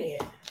 Man.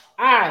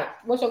 All right.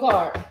 What's your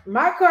card?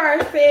 My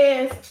card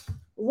says,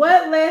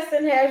 what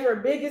lesson has your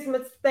biggest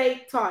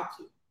mistake taught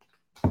you?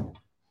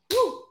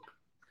 Woo.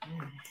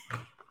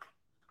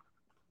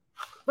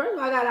 First of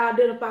all, I gotta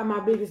identify my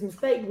biggest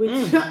mistake, which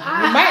You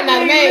might not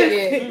have made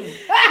it.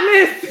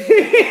 Listen.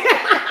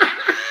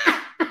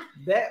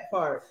 That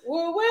part.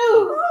 Woo woo.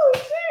 Oh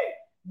shit.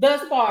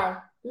 Thus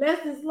far.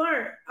 Lessons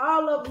learned.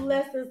 All of the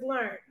lessons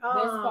learned.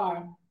 Thus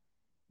far.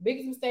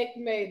 Biggest mistake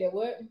you made that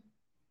what?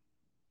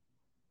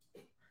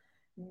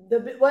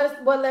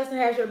 What lesson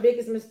has your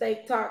biggest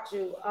mistake taught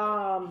you?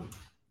 I'm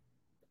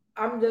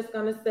just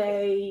gonna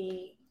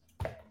say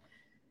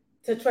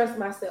to trust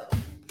myself.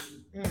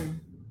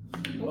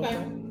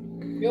 Okay.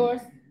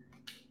 Yours?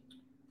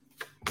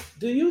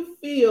 Do you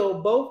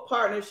feel both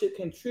partners should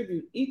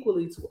contribute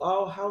equally to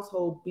all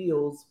household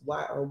bills?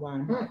 Why or why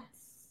not?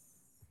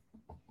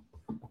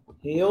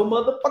 Hell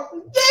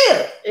motherfucking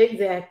yeah!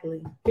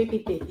 Exactly.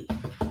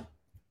 50-50.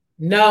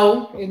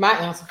 No, is my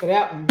answer for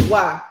that one.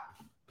 Why?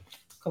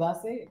 Because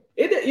I said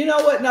It. You know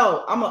what?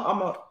 No, I'm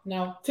a.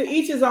 no. To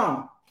each his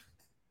own.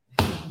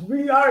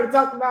 We already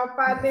talked about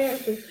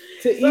finances.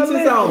 To each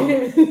his own.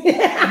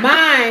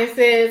 Mine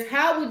says,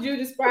 how would you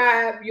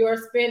describe your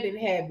spending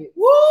habits?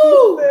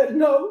 Woo!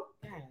 No.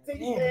 God He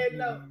damn, said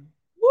no. man.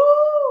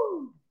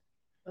 Woo!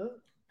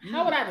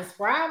 How would I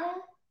describe them?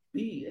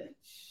 Bitch.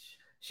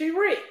 She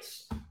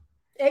rich.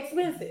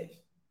 Expensive.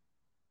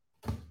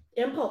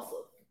 Impulsive.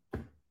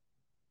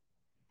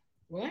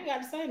 Well, I ain't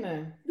got to say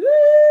nothing. Woo,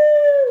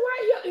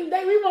 why you?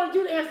 We want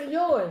you to answer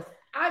yours.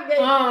 I gave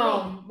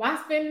me. My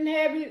spending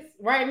habits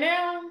right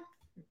now,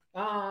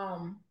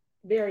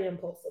 Very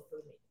impulsive for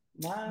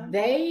me.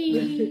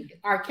 they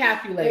are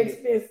calculated.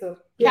 Expensive.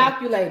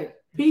 Calculated.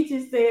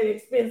 Peaches said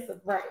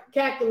expensive, right?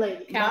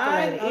 Calculated.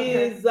 Mine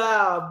is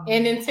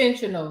And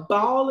intentional.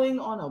 balling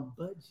on a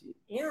budget.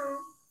 Yeah.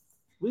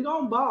 We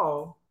gonna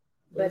ball,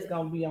 but it's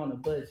gonna be on a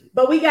budget.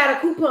 But we got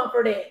a coupon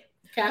for that.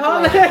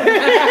 Hold Calculated.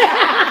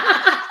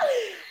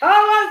 on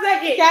 1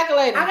 second.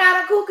 Calculated. I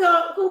got a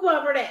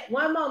coupon for that.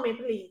 One moment,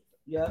 please.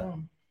 Yeah.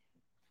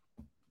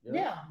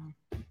 Yeah.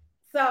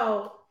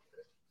 So,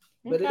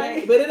 But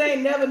it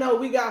ain't never no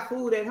we got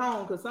food at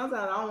home, because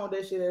sometimes I don't want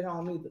that shit at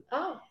home either.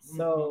 oh,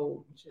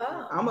 So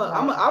Oh.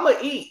 I'm a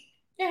eat.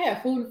 They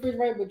have food in the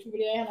refrigerator, but you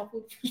really ain't have no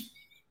food in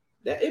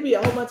the refrigerator. It be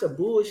a whole bunch of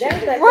bullshit.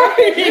 that's Let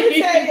Right.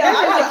 me tell y'all, I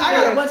got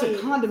a That's bunch like-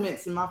 of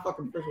condiments in my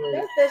fucking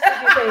refrigerator. that's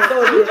that shit you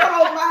So if said. you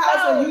come over my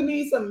house and you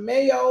need some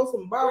mayo,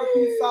 some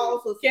barbecue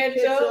sauce, or some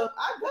Ketchup. ketchup,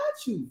 I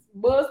got you.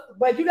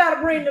 But you got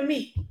to bring the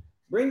meat.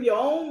 Bring your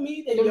own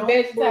meat and The your own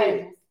bread.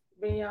 vegetables.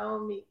 Bring your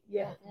own meat.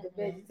 Yeah, the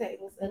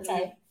vegetables. And the Okay.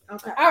 meat.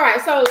 Okay. All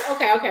right. So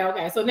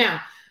okay. So now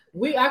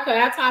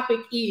our topic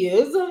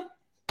is the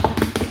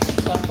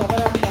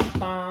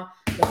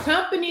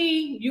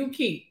company you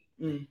keep.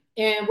 Mm.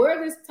 And where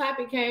this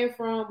topic came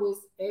from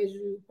was, as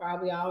you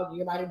probably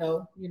everybody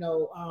know,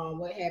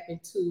 what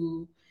happened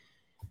to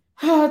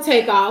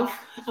Takeoff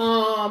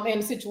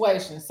and the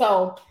situation.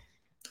 So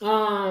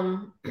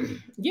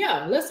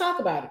yeah, let's talk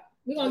about it.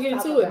 We're gonna get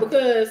into it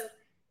because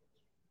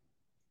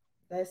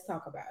Let's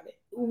talk about it.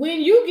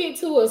 when you get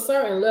to a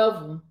certain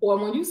level, or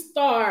when you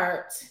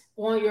start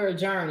on your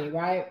journey,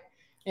 right,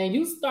 and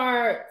you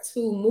start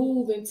to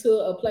move into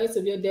a place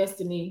of your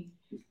destiny,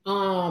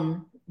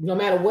 no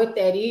matter what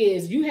that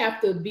is, you have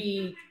to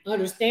be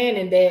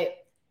understanding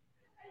that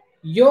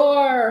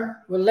your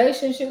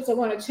relationships are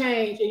going to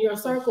change and your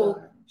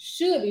circle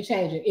should be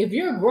changing. If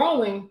you're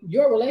growing,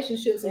 your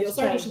relationships and your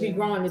circle should be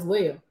growing as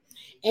well.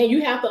 And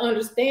you have to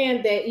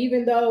understand that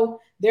even though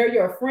they're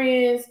your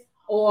friends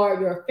or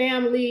your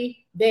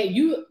family, that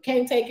you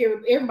can't take care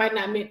of everybody,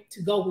 not meant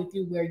to go with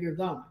you where you're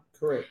going.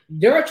 Correct.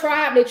 Your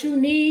tribe that you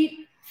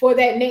need for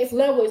that next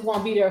level is going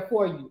to be there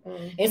for you.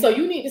 Mm-hmm. And so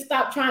you need to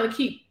stop trying to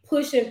keep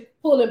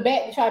pulling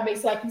back to try to make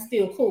it like you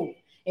still cool.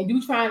 And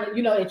you trying to,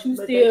 that you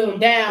But still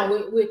down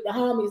with the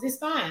homies. It's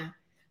fine.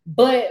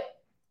 But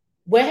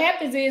what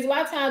happens is a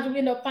lot of times you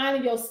end up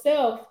finding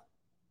yourself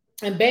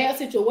in bad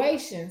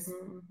situations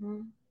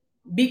Mm-hmm.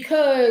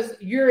 because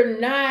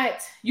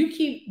you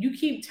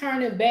keep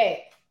turning back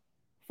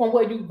from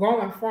where you're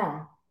growing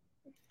from.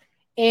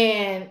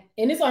 And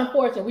it's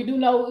unfortunate. We do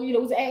know, it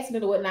was an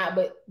accident or whatnot,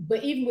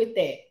 but even with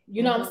that,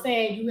 you know what I'm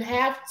saying? You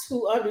have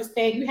to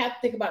understand, you have to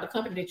think about the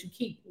company that you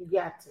keep. You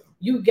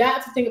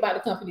got to think about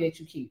the company that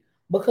you keep,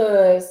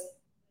 because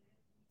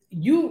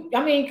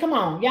come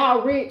on,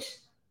 y'all rich.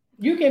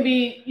 You can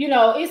be,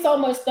 it's so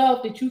much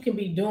stuff that you can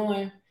be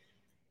doing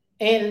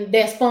and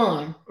that's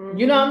fun. Mm-hmm.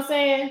 You know what I'm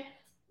saying?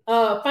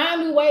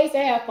 Find new ways to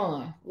have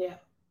fun. Yeah.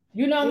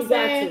 You know what I'm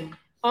saying?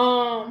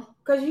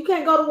 Because you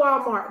can't go to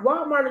Walmart.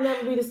 Walmart will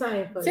never be the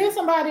same for you. Send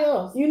somebody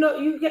else. You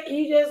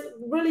just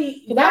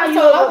really. Because I was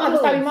told I want to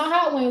study my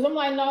hot wings. I'm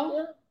like,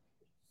 no.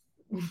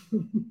 Yeah.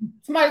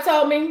 Somebody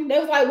told me, they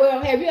was like,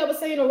 well, have you ever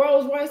seen a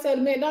Rolls Royce at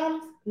a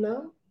McDonald's?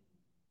 No.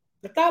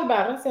 I thought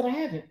about it. I said, I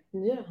haven't.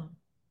 Yeah.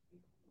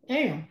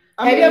 Damn.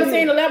 Have you ever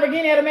seen a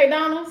Lamborghini at a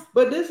McDonald's?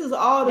 But this is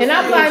all the And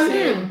same I'm like,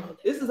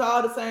 shit. This is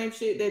all the same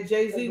shit that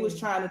Jay-Z was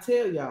trying to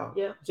tell y'all.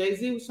 Yeah.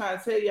 Jay-Z was trying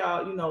to tell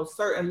y'all,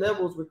 certain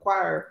levels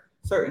require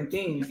certain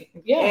things.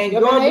 Yeah. And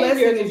your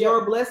blessing is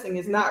your blessing.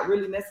 It's not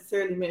really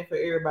necessarily meant for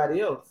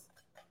everybody else.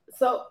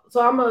 So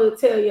I'm gonna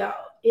tell y'all,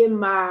 in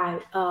my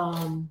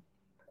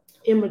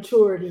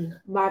immaturity,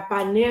 my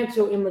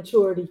financial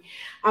immaturity,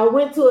 I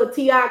went to a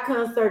T.I.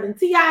 concert, and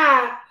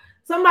T.I.,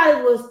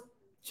 somebody was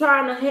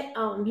trying to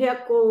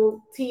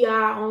heckle T.I.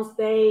 on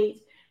stage,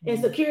 and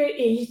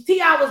security, and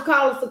T.I. was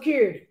calling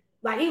security.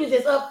 Like, he was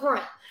just up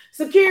front.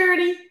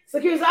 Security. So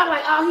I'm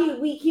like, oh, he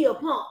weak, he a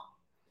punk.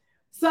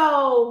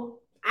 So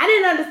I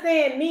didn't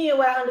understand then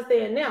what I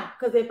understand now.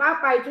 Because if I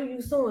fight you,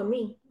 you suing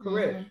me.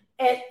 Correct.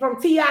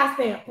 From T.I.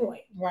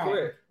 standpoint. Right.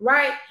 Correct.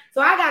 Right?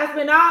 So I got to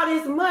spend all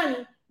this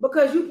money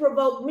because you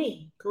provoked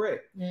me.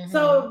 Correct. Mm-hmm.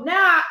 So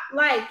now,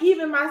 like,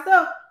 even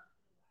myself,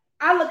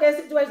 I look at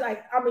situations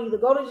like, I'm either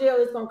go to jail,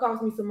 it's going to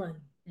cost me some money.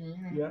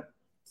 Mm-hmm. Yeah.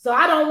 So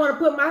I don't want to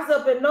put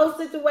myself in no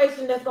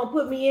situation that's going to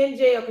put me in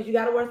jail because you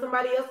got to wear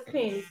somebody else's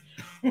pennies.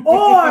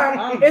 Or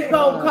it's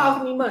going to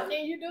cost me money.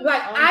 Can you do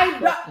Like,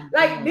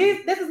 that?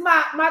 this is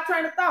my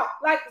train of thought.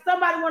 Like,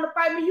 somebody want to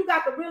fight me, you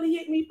got to really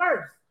hit me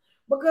first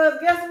Because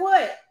guess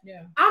what?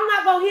 Yeah. I'm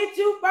not gonna hit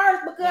you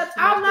first because That's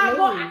I'm not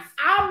what it going. is.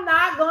 I'm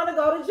not gonna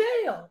go to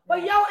jail for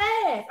your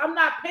ass. I'm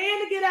not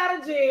paying to get out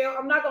of jail.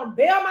 I'm not gonna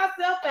bail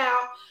myself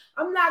out.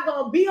 I'm not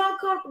gonna be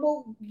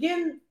uncomfortable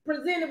getting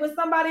presented with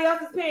somebody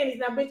else's panties.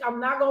 Now, bitch, I'm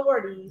not gonna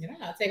wear these. You're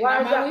not taking Why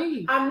out is my y'all-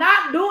 weed. I'm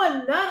not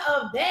doing none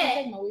of I'm that.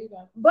 taking my weed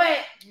off. But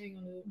You ain't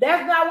gonna do it.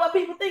 that's not what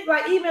people think.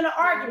 Like even an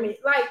argument,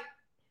 like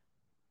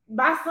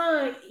my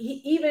son,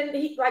 he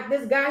like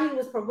this guy, he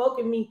was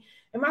provoking me,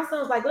 and my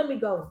son's like, "Let me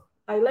go,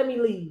 like let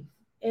me leave."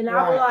 And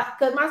I was Right. like,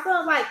 because my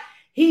son's like,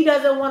 he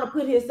doesn't want to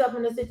put himself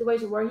in a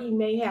situation where he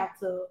may have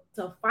to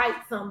fight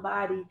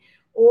somebody,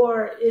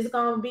 or it's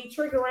gonna be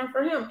triggering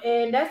for him.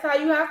 And that's how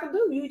you have to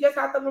do. You just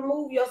have to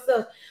remove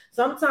yourself.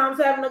 Sometimes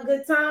having a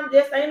good time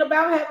just ain't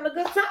about having a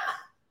good time.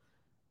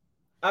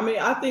 I mean,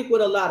 I think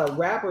with a lot of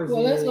rappers,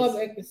 Well, let's is- go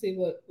back and see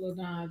what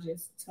LaDon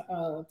just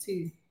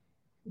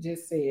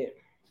said.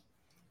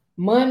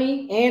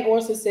 Money and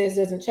or success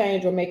doesn't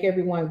change or make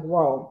everyone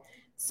grow.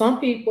 Some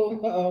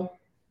people,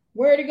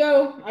 where'd it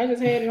go? I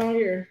just had it on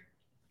here.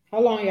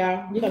 Hold on,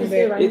 y'all. You Come can see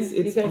it back. right It's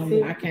here. You can on see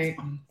there. I it. can't.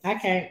 I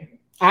can't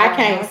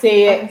I see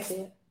can it. see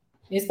it.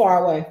 It's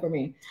far away from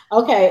me.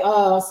 Okay.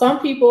 Some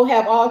people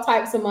have all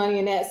types of money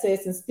and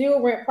assets and still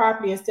rent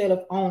property instead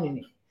of owning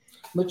it.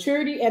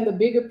 Maturity and the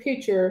bigger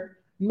picture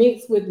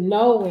mixed with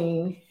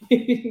knowing.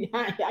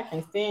 I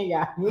can't stand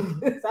y'all.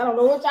 I don't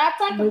know what y'all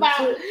talking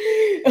about.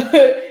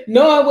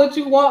 Knowing what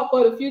you want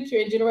for the future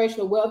and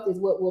generational wealth is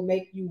what will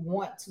make you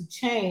want to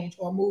change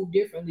or move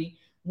differently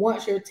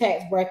once your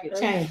tax bracket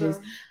changes.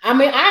 I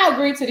mean, I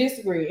agree to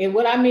disagree. And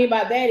what I mean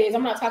by that is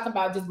I'm not talking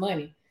about just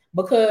money,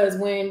 because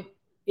when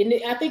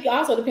I think it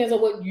also depends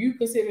on what you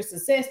consider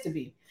success to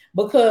be,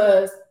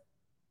 because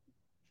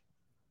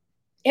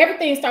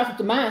everything starts with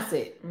the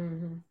mindset.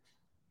 Mm-hmm.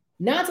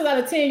 9 times out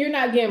of 10, you're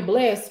not getting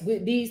blessed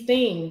with these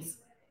things.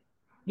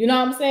 You know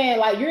what I'm saying?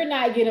 Like, you're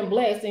not getting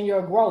blessed in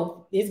your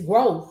growth. It's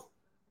growth.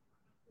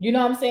 You know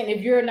what I'm saying?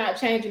 If you're not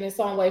changing in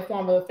some way,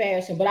 form, or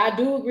fashion. But I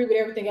do agree with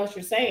everything else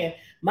you're saying.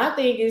 My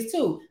thing is,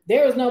 too,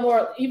 there is no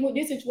more, even with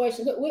this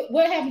situation,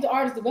 what happened to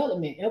artist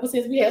development? Ever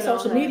since we had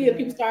social media,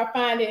 people start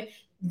finding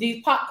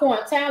these popcorn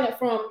talent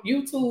from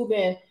YouTube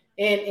and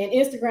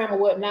Instagram or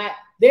whatnot.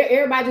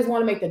 Everybody just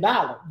want to make the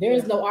dollar. There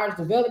is no artist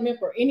development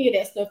for any of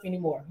that stuff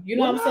anymore. You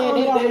know what I'm saying?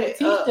 They don't even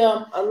teach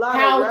them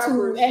how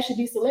to actually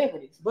be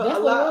celebrities. But that's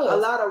a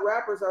lot of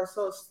rappers are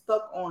so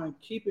stuck on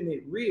keeping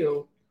it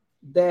real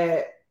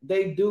that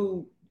they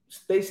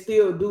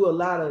still do a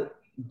lot of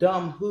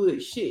dumb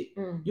hood shit.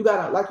 You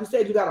gotta, like you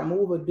said, you gotta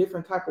move a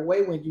different type of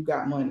way when you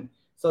got money.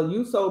 So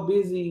you so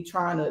busy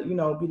trying to,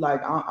 be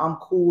like, I'm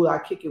cool, I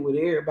kick it with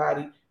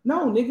everybody.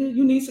 No, nigga,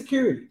 you need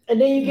security. And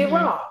then you get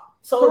robbed.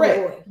 So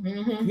correct.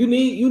 Mm-hmm. You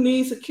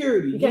need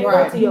security. You can't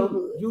go to your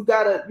hood. You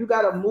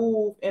gotta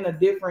move in a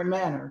different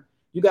manner.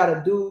 You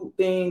gotta do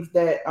things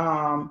that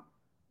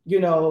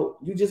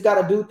you just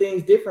gotta do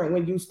things different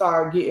when you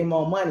start getting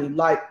more money.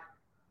 Like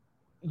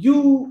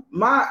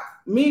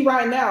me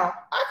right now,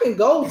 I can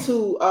go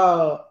to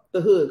the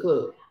hood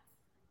club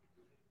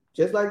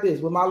just like this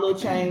with my little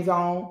chains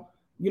on.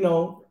 I can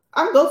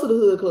go to the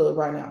hood club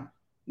right now.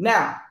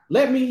 Now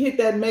let me hit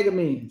that Mega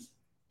Millions.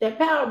 That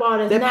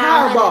Powerball is that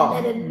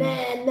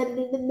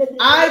Powerball.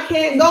 I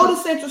can't go to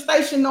Central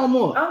Station no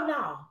more. Oh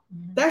no,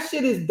 that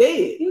shit is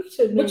dead.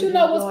 But you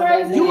know what's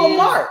crazy? You a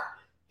mark.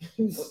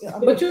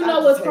 But you know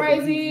what's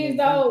crazy is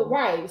though,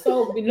 right?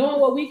 So knowing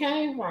where we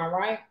came from,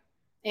 right?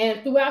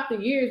 And throughout the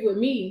years with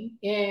me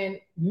and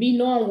me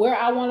knowing where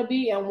I want to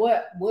be and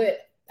what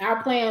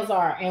our plans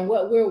are and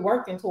what we're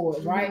working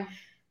towards, right?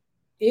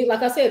 It,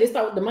 like I said, it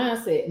started with the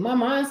mindset. My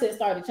mindset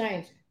started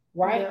changing,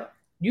 right? Yeah.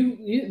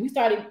 We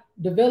started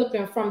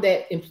developing from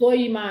that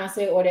employee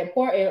mindset or that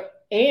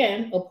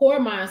poor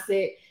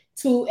mindset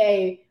to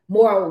a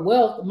more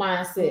wealth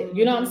mindset. Mm-hmm.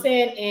 You know what I'm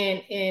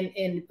saying?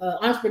 And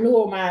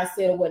entrepreneurial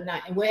mindset or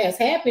whatnot. And what has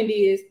happened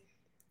is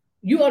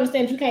you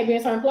understand you can't be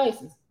in certain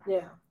places.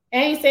 Yeah. I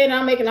ain't saying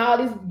I'm making all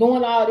this,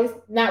 doing all this,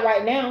 not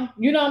right now.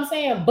 You know what I'm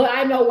saying? But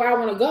I know where I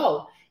want to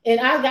go. And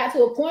I got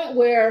to a point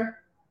where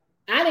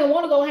I didn't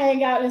want to go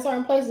hang out in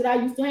certain places that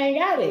I used to hang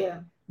out at. Yeah.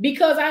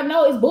 Because I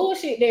know it's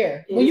bullshit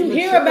there. When you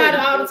hear about it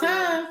all the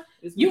time,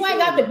 you ain't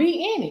got to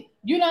be in it.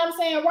 You know what I'm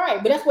saying?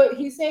 Right. But that's what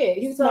he said.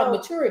 He was about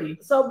maturity.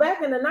 So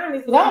back in the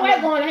 90s. I don't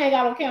like going to hang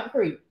out on Camp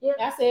Creek. Yeah.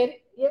 I said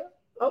it. Yeah.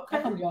 Okay.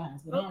 I come to your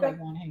house, but I don't like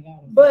going to hang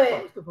out.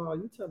 But first of all,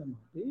 you telling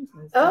my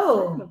business.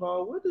 Oh. Second of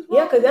all, what is wrong?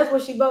 Yeah, because that's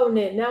what she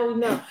voting at. Now we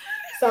know.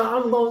 So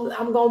I'm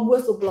gonna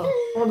whistle blow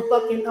on the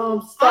fucking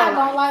I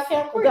don't like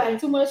Camp Creek. Okay.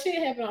 Too much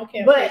shit happened on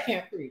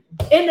Camp Creek.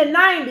 In the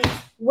 90s,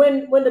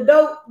 when the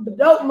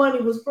dope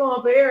money was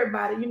flowing for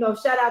everybody,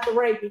 shout out to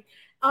Rapey.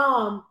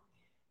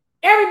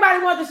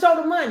 Everybody wanted to show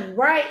the money,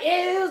 right?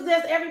 It was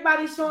just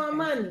everybody showing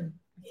money.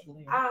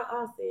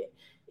 I'll say it.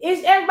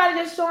 It's everybody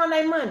just showing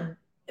their money.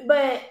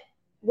 But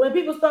when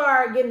people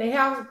start getting their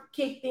house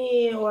kicked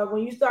in, or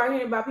when you start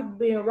hearing about people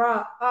being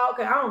robbed,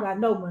 okay, I don't got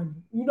no money.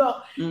 You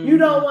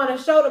don't want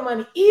to show the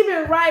money.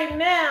 Even right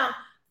now,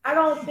 I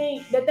don't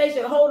think that they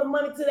should hold the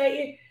money to their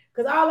ear.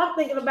 Because all I'm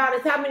thinking about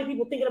is how many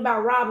people thinking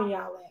about robbing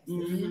y'all ass.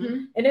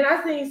 Mhm. And then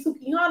I seen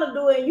Suki Hunter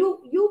do it. And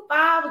you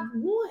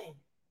 5'1".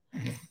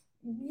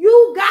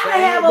 You gotta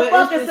Same, have a but it's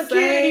fucking the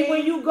security same-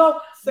 when you go.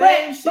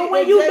 Same But shit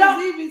when that you Jay-Z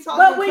don't, be talking,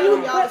 but when you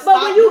telling y'all to but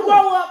stop when you doing.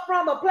 grow up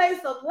from a place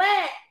of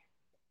lack,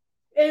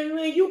 and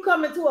when you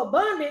come into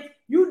abundance,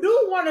 you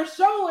do want to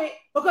show it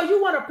because you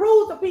want to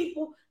prove to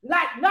people,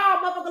 like,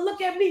 nah, motherfucker,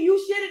 look at me, you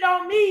shitted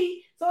on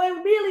me. So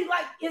it really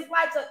it's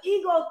like an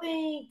ego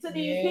thing to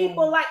these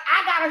people. Like,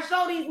 I gotta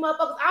show these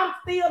motherfuckers I'm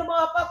still the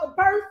motherfucking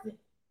person.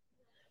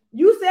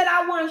 You said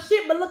I wasn't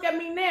shit, but look at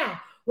me now.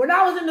 When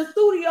I was in the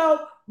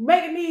studio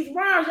making these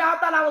rhymes, y'all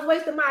thought I was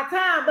wasting my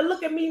time, but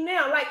look at me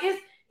now. Like,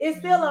 it's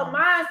still a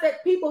mindset.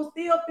 People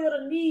still feel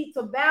the need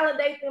to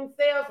validate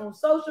themselves on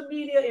social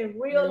media in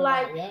real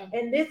life. Yeah.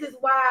 And this is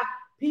why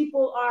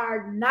people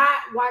are not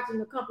watching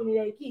the company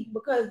they keep,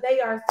 because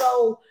they are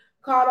so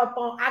caught up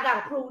on, I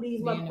gotta prove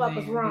these Being a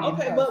motherfuckers man, wrong.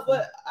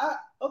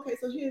 Okay,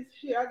 so here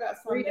I got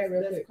something Read that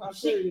real that's quick.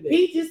 contrary to that.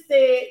 Pete just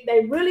said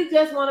they really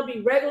just want to be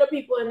regular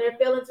people, and they're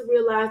failing to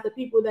realize the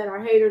people that are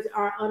haters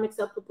are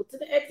unacceptable to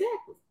the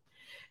exactly.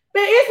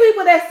 But it's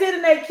people that sit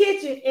in their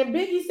kitchen, and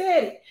Biggie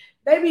said it.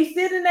 They be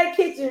sitting in their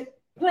kitchen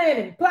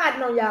planning,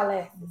 plotting on y'all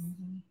asses.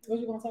 What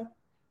you gonna say?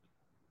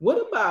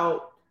 What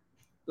about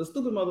the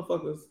stupid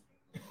motherfuckers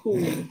who,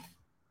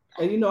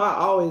 and I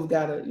always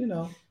gotta,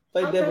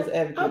 play devil's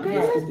advocate. Okay,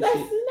 with that's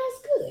stupid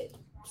shit. good.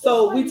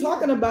 So we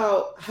talking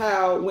about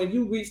how when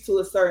you reach to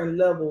a certain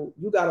level,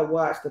 you gotta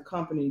watch the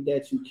company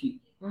that you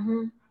keep.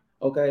 Mm-hmm.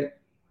 Okay,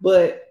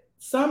 but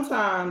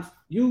sometimes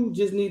you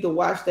just need to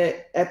watch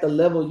that at the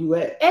level you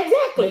at.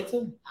 Exactly.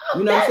 too.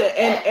 You know what I'm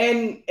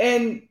saying?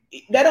 And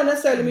that don't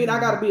necessarily mean I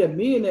gotta be a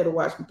millionaire to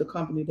watch the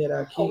company that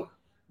I keep.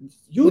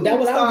 But that's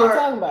what I was just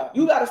talking about.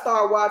 You gotta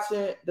start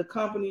watching the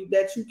company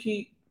that you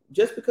keep.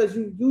 Just because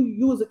you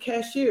was a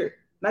cashier,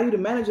 now you the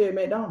manager at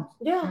McDonald's.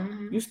 Yeah,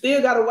 You still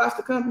gotta watch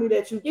the company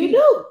that you keep. you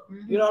do.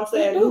 You know what I'm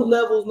saying? You do. New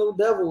levels, new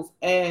devils,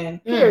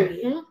 and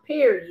Period.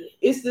 Period.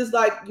 it's just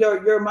like your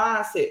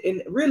mindset.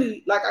 And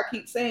really, like I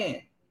keep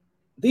saying,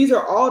 these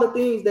are all the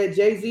things that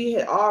Jay-Z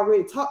had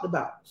already talked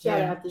about. Shout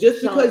out to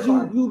Just Sean because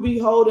Carter. you be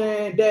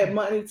holding that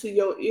money to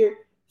your ear,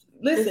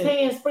 It's listen.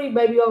 hands free,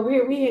 baby. Over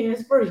here, we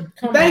hands free.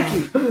 Thank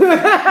you.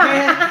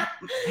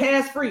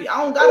 Hands free.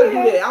 I don't gotta do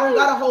that. I don't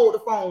gotta hold the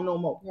phone no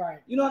more. Right.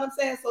 You know what I'm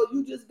saying? So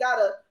you just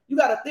gotta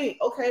think,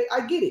 okay,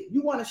 I get it.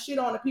 You want to shit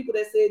on the people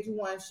that said you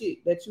weren't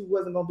shit, that you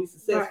wasn't gonna be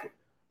successful. Right.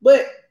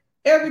 But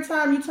every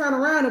time you turn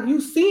around, if you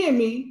seeing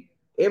me,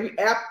 every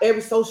app,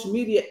 every social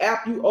media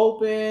app you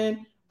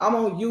open, I'm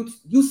on YouTube,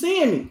 you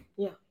seeing me.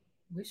 Yeah.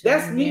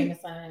 That's me. The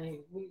same.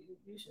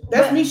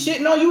 That's me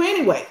shitting on you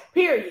anyway,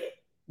 Period.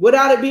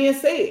 without it being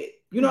said.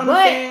 You know what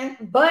I'm saying?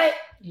 But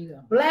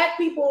Yeah. Black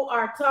people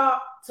are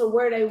taught to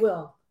wear their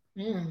wealth.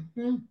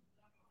 Mm-hmm.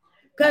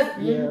 Cause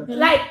Yeah.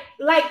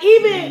 like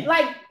even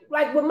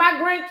like with my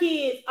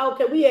grandkids,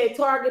 okay, we had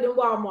Target and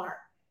Walmart,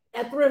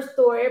 a thrift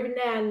store every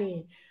now and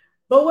then.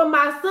 But with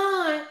my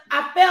son,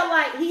 I felt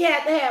like he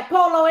had to have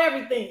polo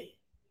everything.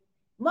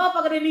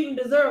 Motherfucker didn't even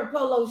deserve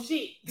polo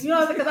shit. You know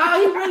what I'm saying? Because all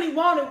he really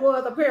wanted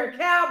was a pair of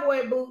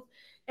cowboy boots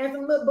and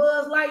some little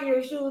Buzz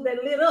Lightyear shoes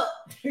that lit up.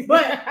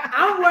 But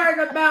I'm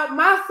worried about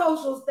my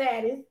social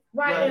status,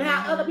 right? And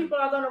how other people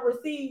are gonna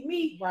receive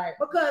me. Right.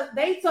 Because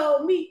they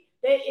told me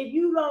that if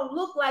you don't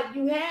look like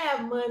you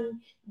have money,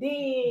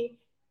 then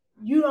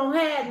you don't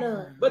have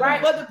none. But,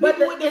 right? but the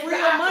people with the it's real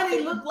money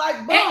opposite. look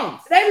like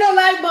bums. They look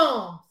like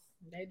bums.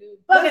 They do.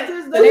 Fucking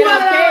just- they don't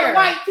care. a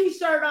white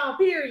t-shirt on,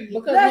 period.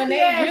 Because Dusty when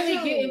they ass really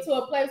shoes. get into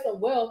a place of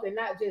wealth and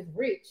not just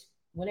rich,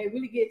 when they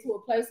really get to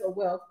a place of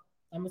wealth,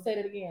 I'm gonna say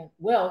that again,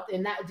 wealth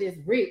and not just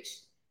rich,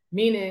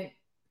 meaning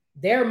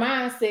their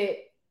mindset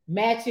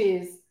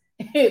matches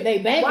they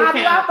bank Why do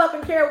I account.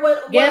 fucking care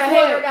what a Guess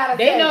hater what? gotta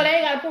They say? know they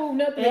ain't gotta prove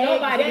nothing to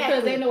nobody because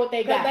Exactly. they know what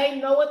they Because got. they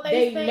know what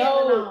they standing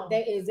know on.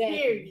 they exactly.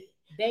 Period.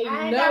 They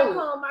I ain't gotta know.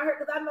 comb my hair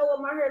because I know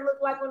what my hair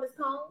look like when it's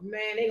combed.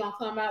 Man, they gonna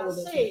come out with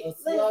Shit, a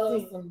slug,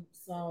 listen.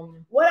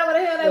 some Whatever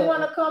the hell they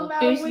want to come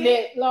out with.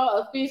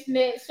 a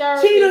fishnet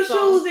shirt, Cheetah and some-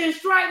 shoes and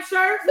striped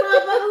shirts,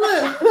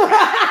 motherfucker. Look.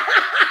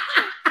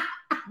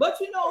 But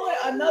you know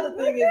what? Another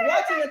thing is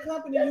watching the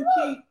company you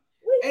keep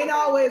ain't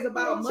always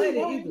about money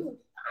either.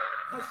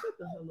 Oh, shut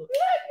the hell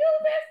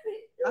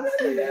up. I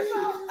see that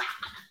shit.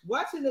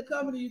 Watching the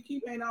company you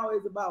keep ain't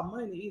always about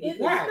money either. It's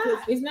Right. Because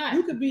It's not.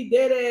 you could be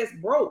dead ass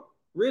broke,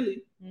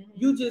 really. Mhm.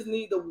 You just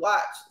need to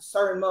watch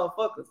certain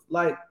motherfuckers.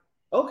 Like,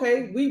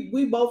 okay,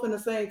 we both in the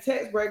same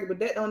tax bracket, but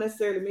that don't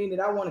necessarily mean that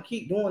I want to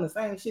keep doing the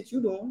same shit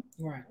you doing.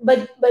 Right.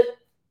 But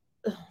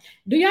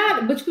Do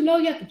y'all? But you know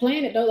you have to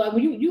plan it though. Like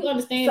when you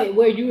understand it,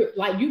 where you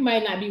like you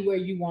might not be where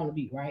you want to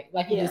be, right?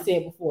 Like you just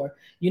said before.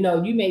 You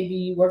know, you may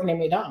be working at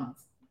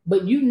McDonald's,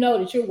 but you know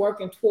that you're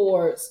working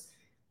towards,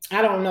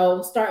 I don't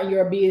know, starting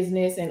your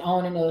business and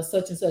owning a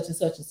such and such and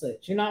such and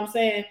such. You know what I'm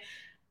saying?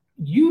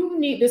 You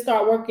need to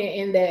start working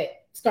in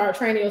that. Start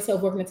training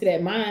yourself, working into that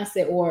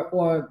mindset,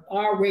 or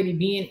already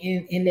being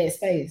in that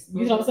space.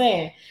 You know what I'm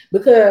saying?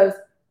 Because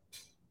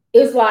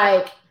it's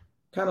like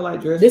Kind of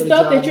like dress the for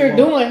stuff job that you're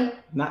you want. doing,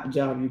 not the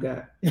job you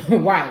got.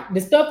 Right.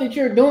 The stuff that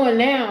you're doing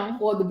now,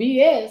 or the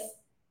BS,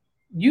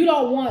 you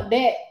don't want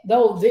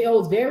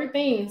those very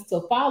things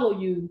to follow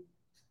you,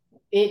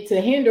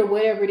 to hinder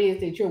whatever it is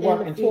that you're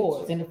working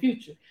towards in the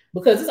future.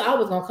 Because it's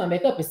always gonna come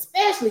back up,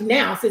 especially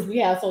now since we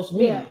have social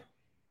media.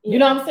 You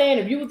know what I'm saying?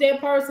 If you was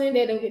that person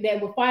that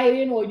was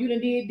fighting, or you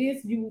done did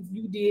this, you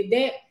did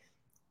that.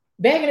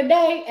 Back in the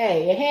day,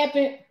 hey, it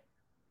happened.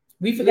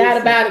 We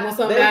forgot about it when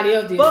somebody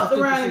else did. Fucked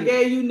around and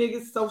gave you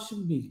niggas social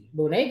media.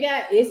 But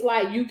it's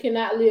like you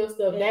cannot live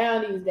stuff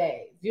down these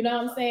days. You know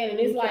what I'm saying? And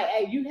it's like,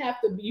 hey, you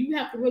have to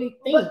really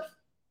think.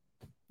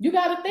 You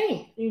gotta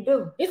think. You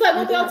do. It's like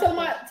one thing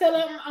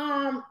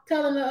I'm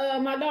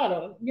telling my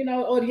daughter, you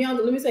know, or the young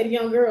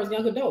girls,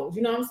 young adults.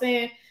 You know what I'm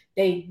saying?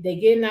 They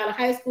getting out of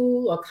high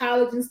school or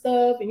college and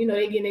stuff, and you know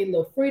they getting their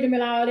little freedom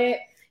and all that,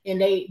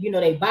 and they, you know,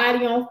 they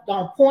body on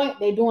point.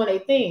 They doing their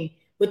thing,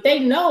 but they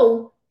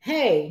know,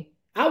 hey,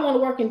 I want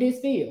to work in this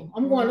field.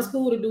 I'm going to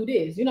school to do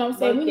this. You know what I'm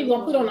saying? We ain't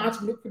gonna put on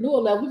entrepreneur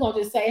level. We're gonna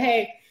just say,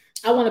 hey,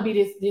 I want to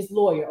be this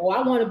lawyer, or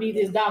I want to be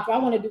this doctor. I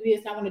want to do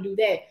this. I want to do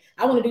that.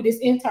 I want to do this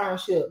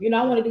internship. You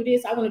know, I want to do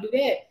this. I want to do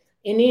that.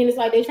 And then it's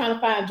like they trying to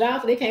find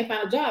jobs, so they can't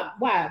find a job.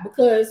 Why?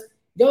 Because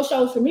your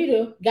social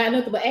media got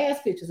nothing but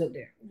ass pictures up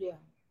there. Yeah.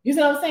 You see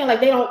what I'm saying?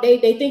 Like they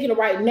thinking of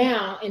right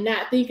now and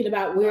not thinking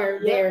about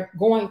where they're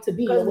going to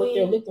be or what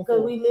they're looking for.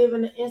 Because we live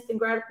in the instant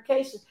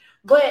gratification,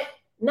 but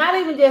not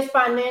even just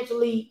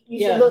financially.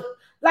 You should look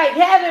like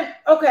having,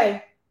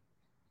 okay.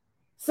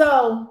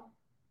 So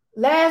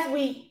last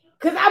week,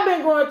 because I've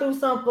been going through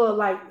something for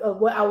like a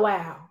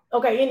while.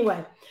 Okay,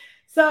 anyway.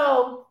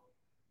 So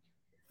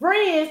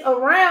friends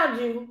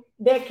around you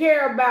that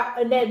care about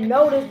and that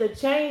notice the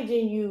change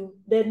in you,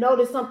 that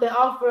notice something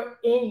offer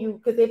in you.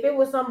 Because if it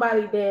was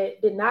somebody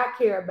that did not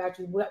care about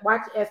you,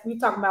 watch, as we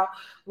talking about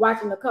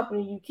watching the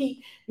company you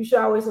keep, you should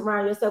always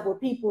surround yourself with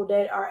people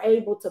that are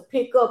able to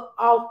pick up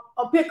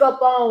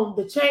on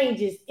the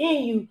changes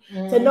in you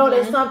to know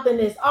that something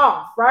is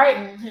off,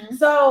 right?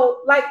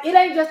 So like it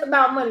ain't just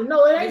about money.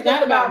 No, it ain't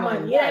just about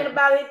money. It ain't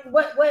about it.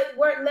 What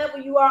level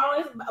you are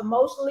on. It's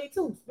emotionally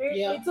too,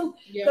 spiritually too.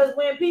 Because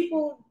when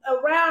people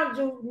around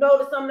you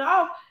notice something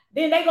off,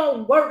 then they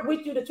gonna work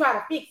with you to try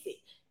to fix it.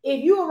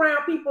 If you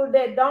around people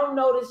that don't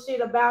notice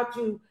shit about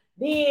you,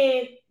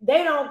 then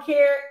they don't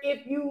care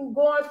if you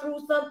going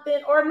through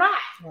something or not,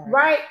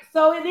 right?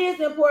 So it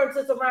is important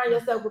to surround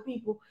yourself with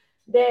people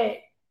that,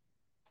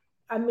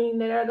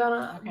 that are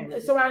gonna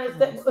surround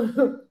yourself.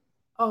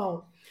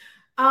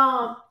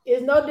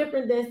 It's no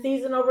different than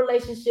seasonal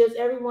relationships.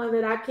 Everyone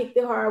that I kicked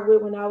it hard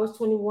with when I was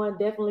 21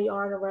 definitely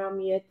aren't around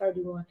me at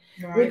 31.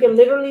 Right. We can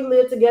literally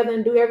live together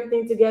and do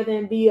everything together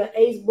and be an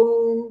ace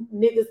boon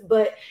niggas,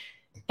 but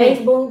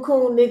ace boon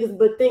coon niggas,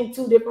 but think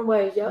two different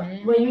ways, yo.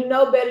 When you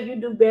know better, you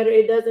do better.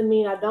 It doesn't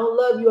mean I don't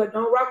love you or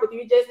don't rock with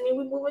you. It just means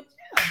we move with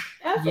you.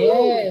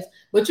 Absolutely. Yes,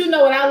 but you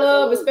know what I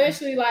love,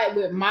 especially like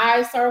with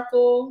my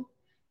circle,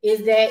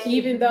 is that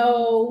even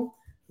though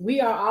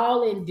we are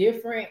all in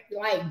different,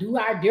 like do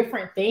our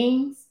different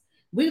things,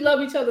 we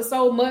love each other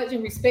so much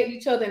and respect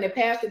each other in the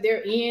path that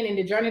they're in and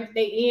the journey that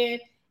they in,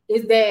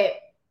 is that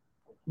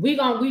we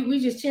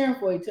just cheering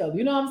for each other.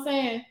 You know what I'm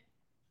saying?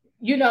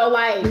 You know,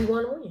 like we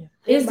want to win.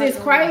 It's just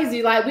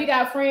crazy. Like we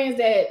got friends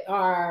that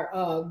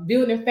are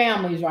building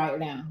families right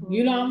now.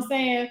 You know what I'm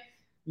saying?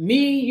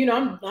 Me, you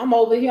know, I'm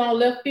over here on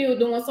left field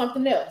doing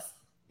something else.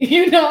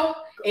 You know,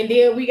 and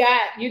then we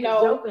got, you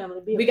know,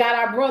 we got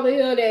our brother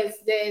here that's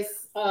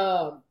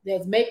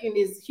making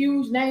this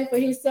huge name for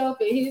himself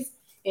and his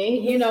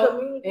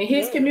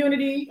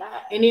community.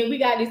 And then we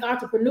got these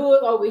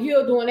entrepreneurs over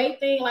here doing their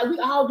thing. Like we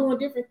all doing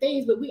different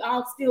things, but we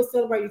all still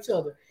celebrate each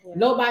other. Yeah.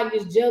 Nobody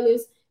is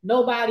jealous.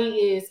 Nobody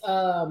is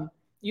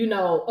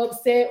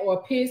upset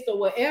or pissed or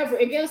whatever.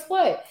 And guess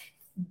what?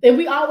 And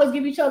we always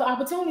give each other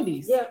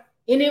opportunities. Yeah.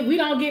 And if we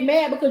don't get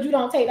mad because you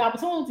don't take the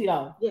opportunity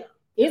though. Yeah.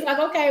 It's like,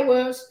 okay,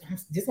 well,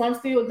 this is what I'm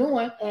still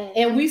doing.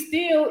 And we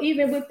still,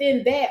 even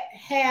within that,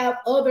 have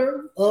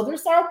other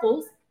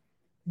circles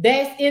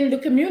that's in the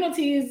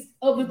communities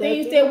of the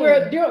things that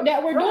we're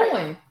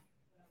doing.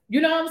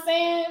 You know what I'm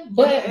saying?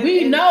 But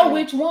we know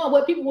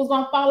what people was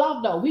gonna fall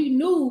off though. We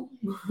knew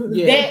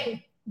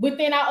that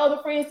within our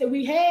other friends that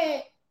we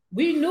had,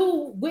 we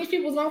knew which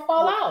people was gonna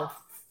fall off.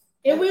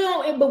 And we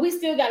don't, but we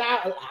still got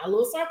our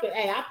little circle.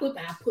 Hey, I put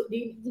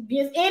these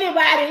against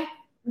anybody.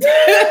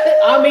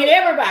 I mean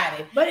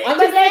everybody, but I'm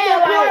just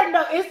saying, important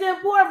though. It's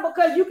important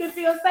because you can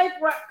feel safe.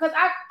 Because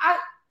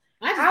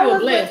I feel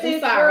blessed. I'm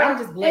sorry, girl, I'm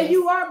just blessed. And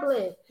you are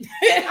blessed.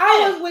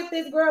 I was with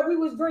this girl. We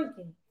was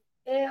drinking,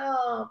 and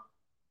I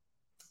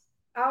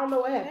don't know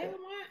what happened.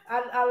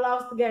 I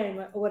lost the game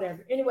or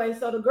whatever. Anyway,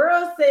 so the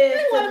girl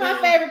said, one of my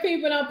favorite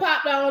people done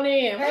popped on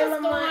in.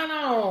 What's going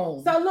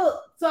on? So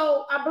look,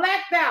 so I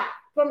blacked out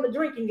from the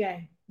drinking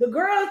game. The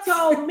girl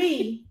told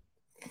me,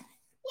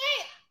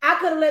 what? I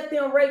could have let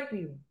them rape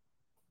you.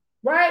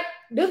 Right?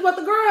 This is what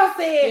the girl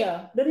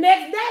said the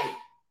next day.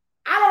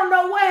 I don't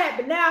know what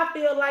happened. Now I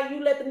feel like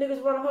you let the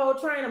niggas run the whole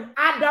train.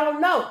 I don't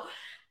know.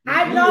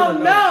 I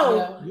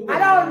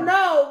don't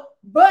know.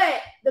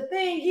 But the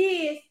thing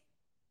is,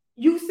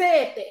 you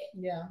said that.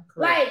 Yeah.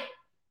 Like,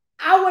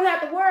 I wouldn't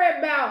have to worry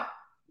about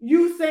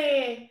you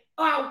saying,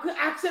 "Oh,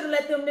 I should have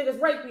let them niggas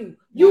rape you."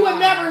 You would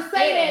never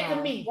say that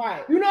to me.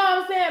 Right. You know what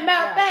I'm saying?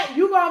 Matter of fact,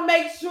 you gonna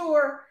make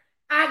sure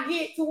I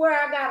get to where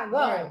I gotta go.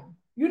 Right.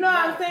 You know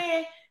what I'm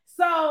saying?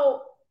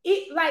 So,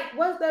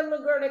 what's that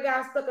little girl that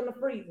got stuck in the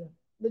freezer?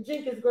 The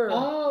Jenkins girl.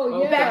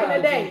 Oh, yeah. Back in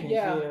the day.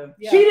 Yeah.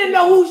 She didn't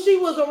know who she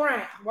was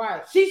around.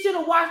 Right. She should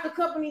have watched the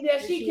company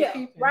that she kept.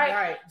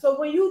 Right? So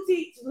when you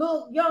teach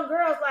little young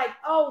girls like,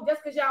 oh,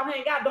 just because y'all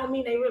hang out don't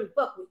mean they really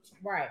fuck with you.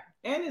 Right.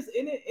 And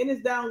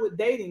it's down with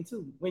dating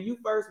too. When you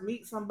first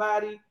meet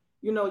somebody,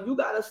 you know, you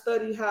gotta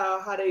study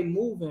how they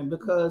moving,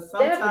 because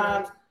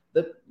sometimes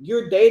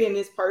you're dating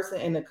this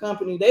person and the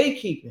company they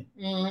keeping.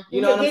 Mm-hmm.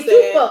 You know what I'm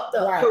saying? Fucked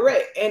up.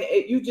 Correct. And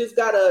you just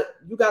gotta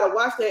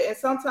watch that. And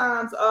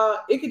sometimes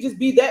it could just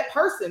be that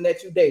person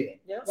that you're dating.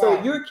 Yep.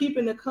 So you're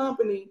keeping the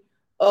company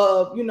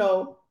of, you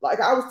know, like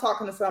I was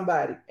talking to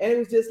somebody and it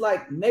was just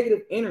like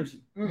negative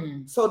energy.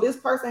 Mm-hmm. So this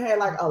person had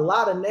like a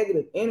lot of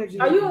negative energy.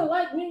 Are you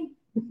like me?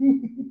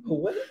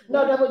 What?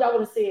 No, that's what I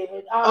would have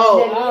said.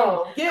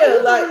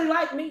 Yeah, like really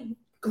like me.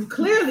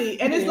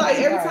 Clearly, and it's like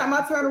every time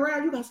I turn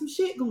around, you got some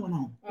shit going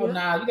on. Oh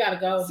no, you gotta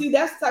go. See,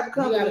 that's the type of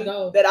company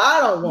that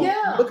I don't want.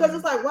 Yeah, because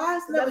it's like, why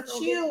is it never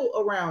chill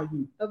around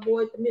you?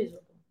 Avoid the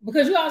miserable.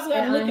 Because you also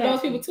have to look at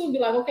those people too and be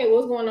like, okay,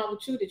 what's going on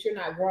with you that you're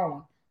not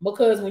growing?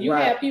 Because when you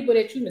have people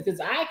that you know,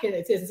 because I can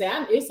attest and say,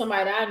 it's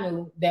somebody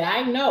that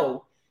I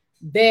know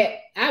that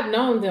I've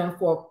known them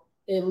for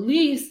at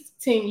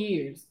least 10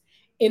 years,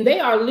 and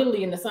they are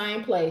literally in the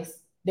same place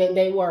that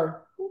they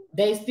were.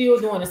 They still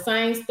doing the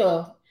same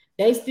stuff.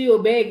 They still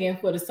begging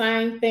for the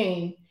same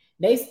thing.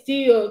 They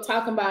still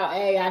talking about,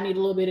 hey, I need a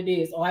little bit of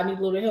this, or I need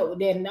a little help with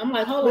that. And I'm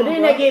like, hold on. But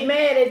then they get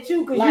mad at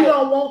you because you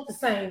don't want the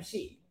same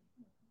shit.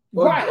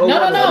 Right. No.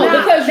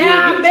 Because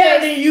I'm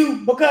better than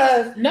you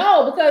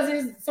because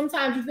it's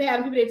sometimes you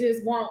have people that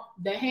just want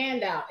the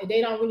handout and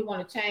they don't really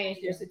want to change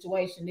their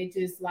situation. They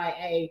just like,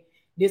 hey,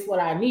 this is what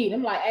I need.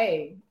 I'm like,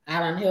 hey, I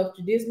done helped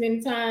you this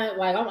many times.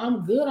 Like,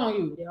 I'm good on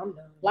you. Yeah, I'm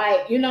done.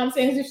 Like, you know what I'm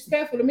saying? It's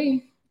disrespectful to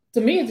me.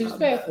 To me, it's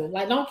disrespectful.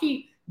 Like,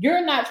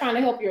 you're not trying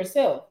to help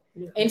yourself.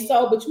 Yeah. And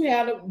so, but you're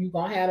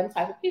gonna have them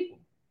type of people.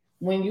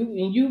 When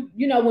you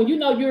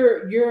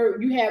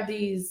have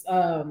these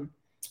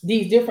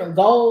different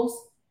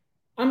goals.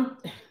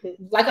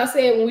 Like I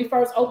said when we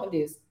first opened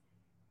this,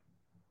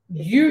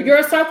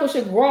 your circle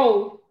should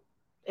grow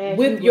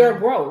with your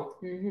growth.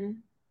 Mm-hmm.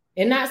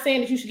 And not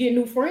saying that you should get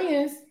new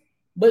friends,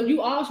 but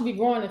you all should be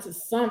growing into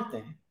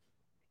something.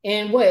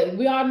 And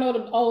we all know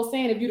the old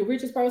saying, if you're the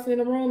richest person in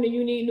the room, then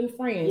you need new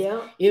friends.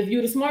 Yeah. If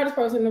you're the smartest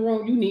person in the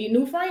room, you need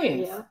new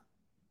friends. Yeah.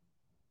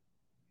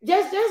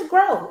 Just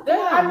grow.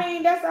 I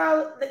mean, that's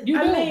all. I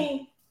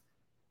mean,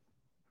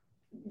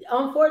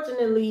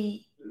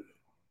 unfortunately,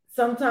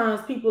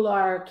 sometimes people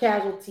are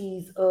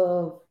casualties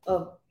of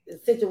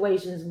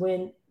situations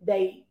when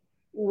they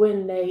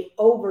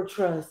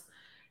overtrust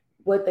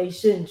what they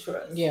shouldn't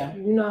trust. Yeah.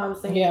 You know what I'm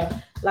saying? Yeah.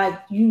 Like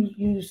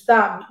you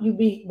stop,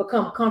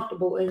 become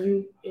comfortable and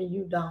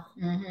you don't.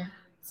 Mm-hmm.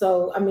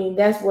 So I mean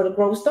that's where the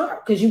growth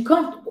starts, because you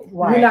comfortable.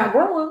 Right. You're not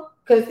growing.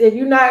 Because if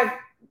you're not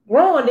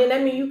growing, then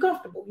that means you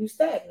comfortable, you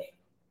stagnant.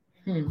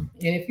 And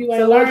if you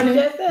ain't learning, you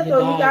just said,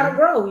 so you gotta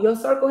grow. Your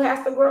circle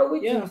has to grow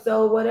with you.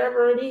 So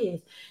whatever it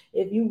is,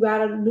 if you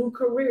got a new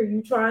career,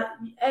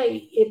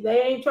 if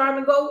they ain't trying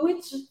to go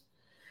with you,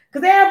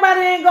 because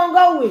everybody ain't gonna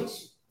go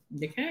with you.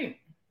 They can't.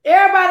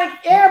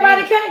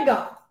 Everybody can't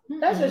go.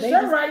 That's a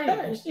shirt right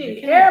there.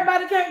 Shit.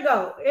 Everybody can't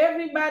go.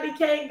 Everybody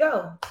can't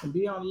go. And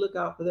be on the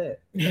lookout for that.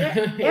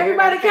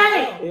 Everybody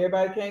can't.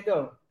 Everybody can't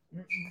go.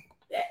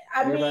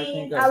 I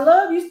mean, I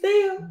love you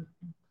still.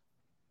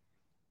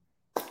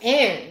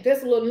 And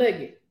just a little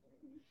nugget.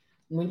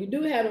 When you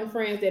do have them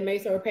friends that may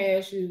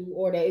surpass you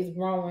or that is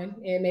growing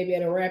and maybe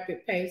at a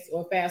rapid pace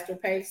or faster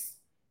pace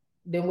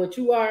than what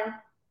you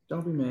are,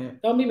 don't be mad.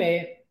 Don't be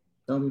mad.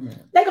 Don't be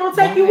mad. They're gonna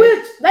take you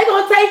with. They're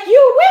gonna take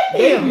you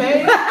with them.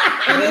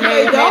 And if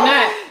they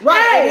don't,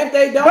 right? And if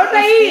they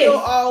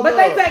don't, but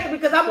they take it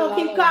because I'm gonna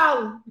keep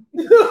calling.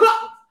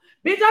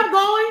 Bitch, I'm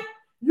going.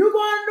 You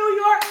going to New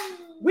York?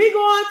 We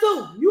going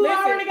too. You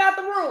already got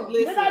the room.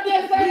 Listen, I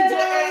just said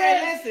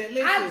that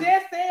listen. I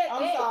just said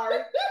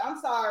I'm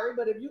sorry,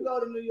 but if you go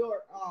to New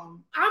York,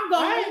 I'm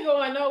going. I ain't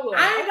going nowhere.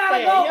 I ain't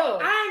gotta go.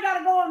 I ain't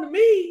gotta go on to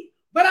me,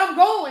 but I'm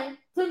going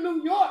to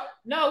New York.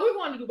 No, we're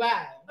going to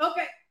Dubai.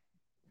 Okay.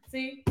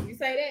 See, you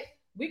say that?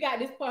 We got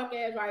this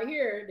podcast right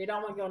here. They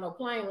don't want to get on no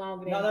plane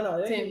longer than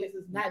no. 10 minutes.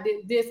 Not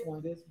this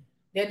one.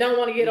 They don't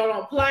want to get on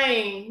a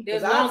plane.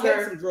 There's longer. I'll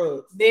take some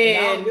drugs.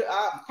 Then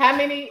how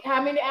many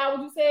hours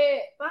you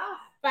said?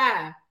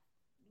 5.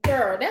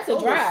 Girl, that's a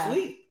drive.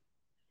 Sleep.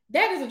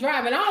 That is a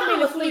drive, and I don't mean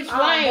to switch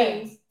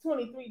lanes.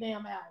 23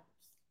 damn hours.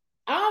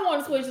 I don't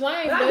want to switch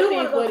lanes, but I do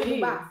want to go to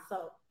Dubai,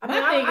 so I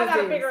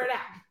gotta figure it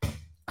out.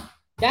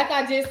 Like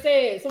I just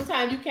said,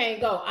 sometimes you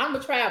can't go. I'm a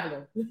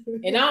traveler,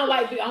 and I don't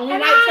like traveling in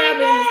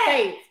the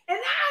States. And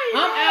I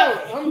I'm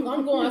out.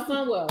 I'm going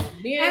somewhere.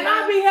 And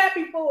I'll be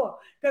happy for her.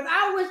 Because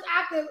I wish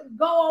I could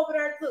go over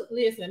there too.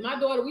 Listen, my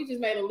daughter, we just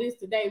made a list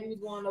today. We was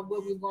going to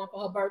where we was going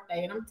for her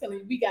birthday. And I'm telling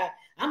you,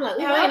 I'm like,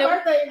 Yeah, her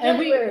birthday in and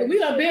January. we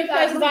done been She got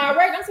places money.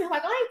 already. I'm saying,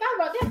 like, I ain't thought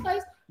about that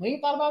place. We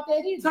ain't thought about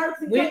that either.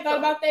 Turks and We ain't thought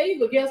Caicos. about that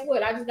either. Guess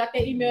what? I just got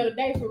that email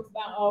today for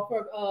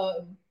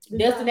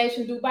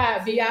Destination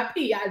Dubai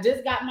VIP. I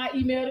just got my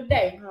email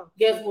today. Oh.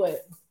 Guess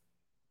what?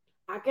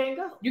 I can't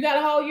go. You got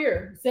a whole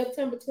year,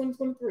 September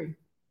 2023.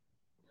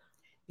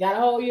 Got a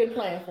whole year to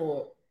plan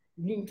for it.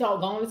 You can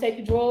go on to take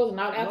your drugs and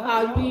all the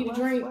alcohol you need to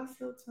drink.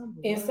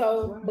 And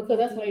so, because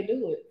that's why they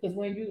do it. Because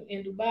when you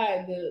in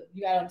Dubai,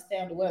 you gotta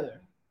understand the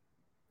weather.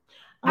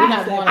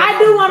 I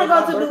do want to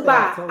go to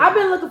Dubai. I've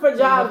been looking for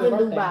jobs in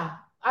Dubai.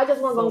 I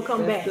just want to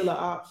come back. Still an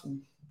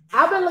option.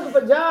 I've been looking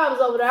for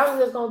jobs over there. I was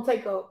just gonna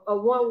take a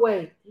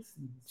one-way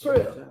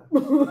trip,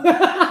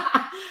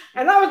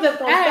 and I was just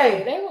gonna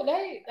stay. I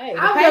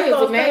was just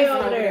gonna stay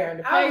over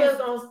there. I was just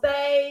gonna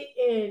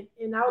stay,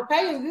 and I was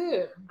pay is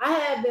good. I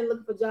had been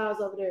looking for jobs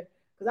over there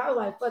because I was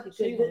like, fuck it,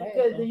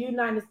 because the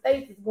United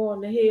States is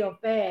going to hell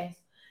fast.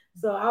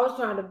 So I was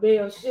trying to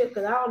bail shit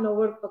because I don't know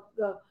where the fuck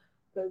to go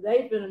because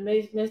they finna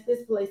mess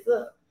this place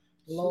up.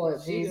 Lord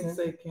She Jesus. didn't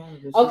say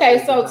Canada.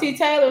 Okay, so T.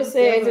 Taylor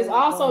says it's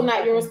also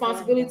not your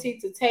responsibility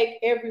to take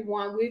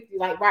everyone with you.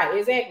 Like, right,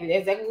 exactly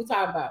what we're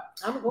talking about.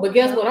 But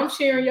guess what? I'm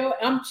cheering your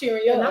ass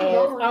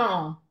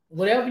on.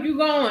 Whatever you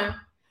going.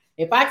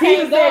 If I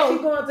can't go,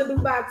 she's going to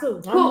Dubai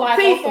too. I'm like,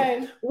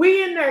 okay.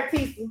 We in there,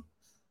 Tisa.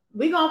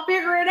 We gonna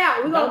figure it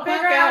out. We gonna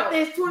figure out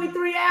this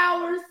 23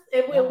 hours,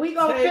 and we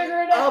gonna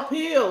figure it out. A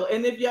pill,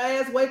 and if your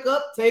ass wake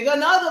up, take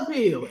another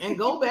pill and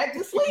go back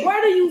to sleep.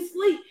 Where do you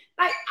sleep?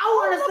 Like I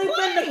want to sleep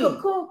in the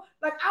cocoon.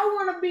 Like I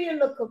want to be in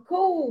the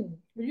cocoon.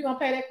 You gonna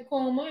pay that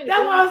cocoon money?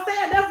 That's what I'm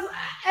saying.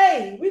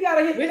 Hey, we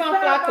gotta hit. We gonna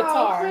fly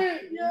Qatar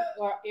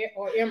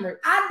or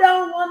Emirates. I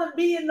don't want to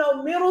be in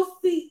no middle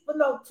seat for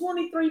no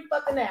 23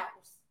 fucking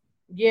hours.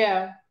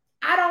 Yeah,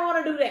 I don't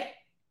want to do that.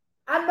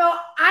 I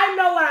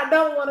know what I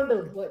don't want to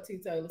do. What T.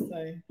 Taylor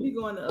say? You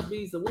going to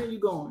Ibiza? When you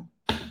going?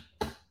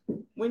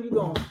 When you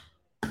going?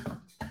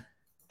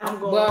 I'm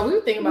going. Well, we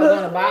were thinking about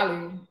going to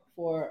Bali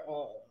for.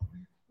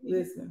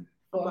 Listen,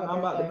 I'm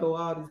about to go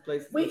all these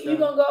places. You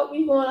gonna go?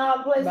 You going all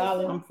the places?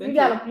 Bali. You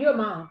got your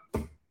mom.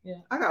 Yeah,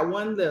 I got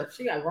one left.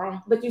 She got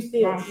grown, but you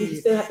still have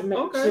to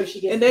make sure she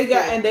gets.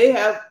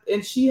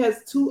 And she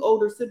has 2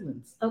 older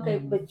siblings. Okay,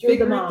 but you're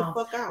the mom.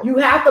 The fuck out. You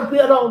have to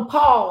put on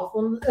pause.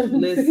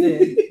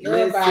 Listen.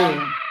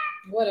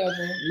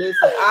 Whatever.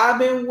 Listen, I've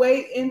been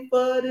waiting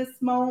for this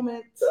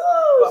moment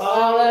for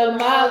all of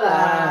my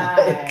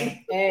life.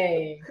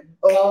 Hey,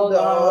 hold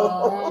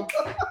on.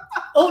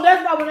 Oh,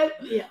 that's not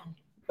what yeah.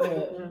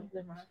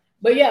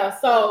 But yeah,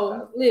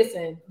 so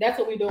listen, that's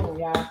what we're doing,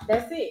 y'all.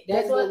 That's it.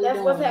 That's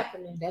what's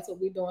happening. That's what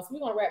we're doing. So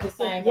we're gonna wrap this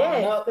thing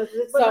up.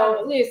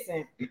 So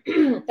listen,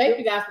 thank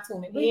you guys for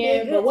tuning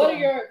in. But what are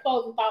your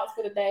closing thoughts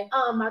for today?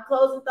 My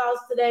closing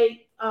thoughts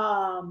today,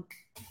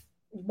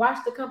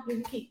 watch the company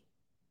you keep.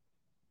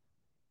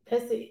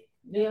 That's it.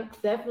 Yeah,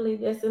 definitely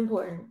that's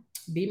important.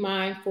 Be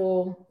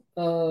mindful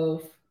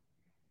of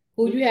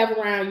who you have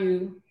around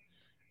you.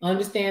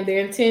 Understand their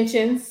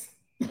intentions.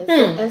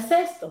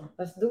 Assess them.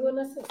 Let's do an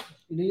assessment.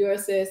 Do your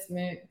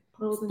assessment.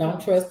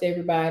 Don't trust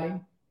everybody.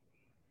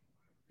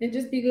 And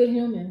just be good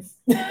humans.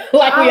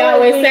 Like we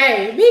always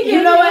say. Be good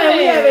you know humans. What?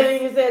 We haven't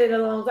even said it in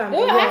a long time.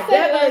 Yeah, I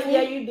said that.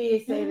 Yeah, you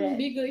did say that.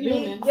 Be good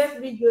humans. Just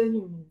be good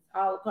humans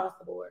all across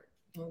the board.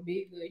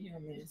 Be good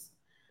humans.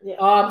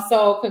 Yeah.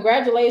 So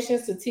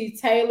congratulations to T.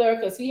 Taylor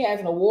because he has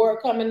an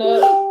award coming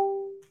up.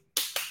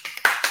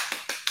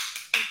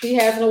 He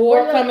has an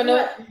award coming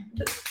up.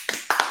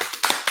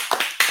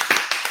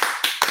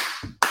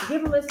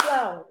 Give him his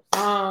flowers.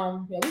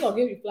 Yeah, we're gonna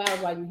give you flowers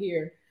while you're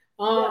here.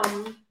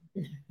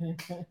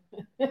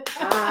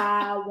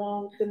 I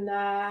want the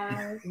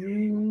knife.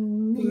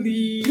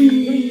 Please.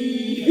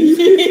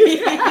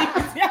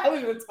 That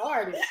was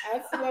retarded.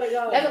 I swear to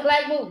God. That's a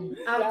black movie.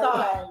 I'm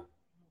sorry.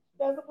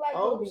 That's a black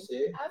movie.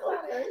 Shit. I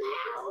thought Okay.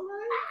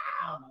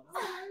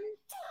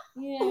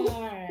 Yeah,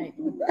 all right.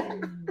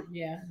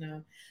 Yeah,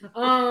 no.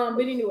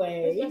 But anyway.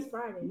 It's just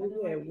Friday. Do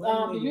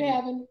you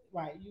have any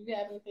you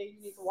have anything you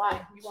need to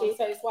watch? You want to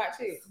say SWAT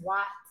Chicks?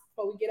 Watch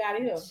before we get out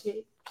of here.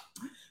 Chick.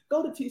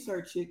 Go to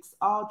T-shirt Chicks.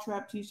 All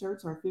trap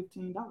T-shirts are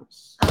 $15.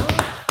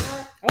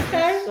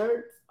 Okay.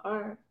 Shirts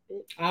are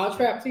all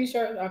trap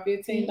T-shirts are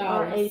 $15.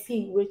 RAP,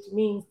 which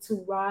means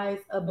to rise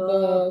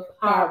above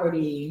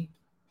poverty.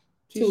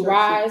 To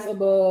rise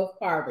above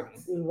poverty.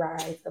 To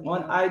rise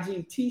above. On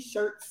IG,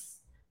 T-shirts.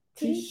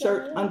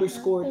 T-shirt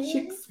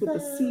 _chicks with a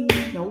C,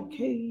 no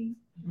K.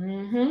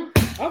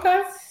 Mm-hmm.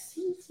 Okay.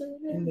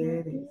 And there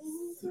it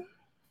is.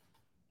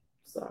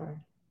 Sorry.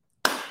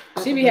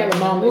 She be having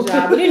moments,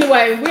 y'all. But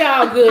anyway, we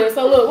all good.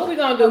 So look, what we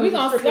gonna do?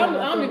 I'm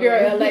the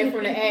girl LA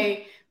from the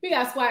A. We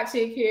got SWAT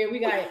Chick here. We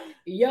got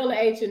Yola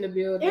H in the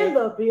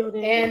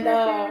building. And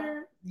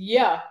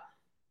yeah.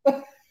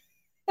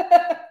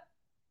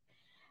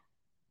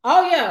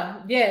 Oh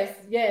yeah, yes.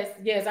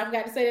 I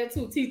forgot to say that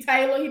too. T.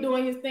 Taylor, he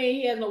doing his thing.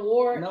 He has an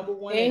award Number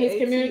one in his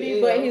community,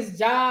 ATL. but his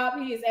job,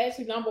 he is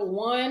actually number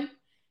one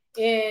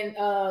in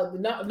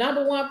the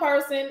number one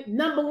person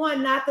Number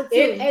one, not the two.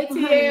 in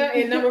ATL,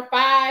 and number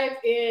 5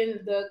 in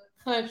the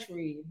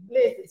country.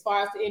 Listen, as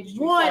far as the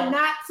industry, one, so,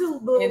 not two,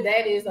 boo. and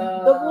that is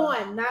the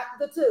one, not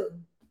the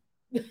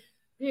two.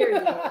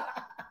 Period.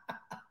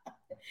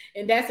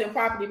 And that's in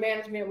property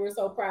management. We're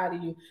so proud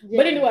of you. Yeah.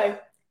 But anyway,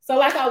 so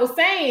like I was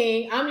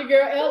saying, I'm your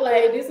girl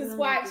LA. This is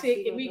Squat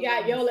Chick, and we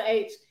got Yola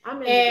H.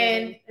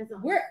 And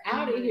we're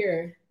out of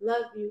here.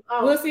 Love you.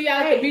 Oh, We'll see y'all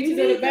at the beaches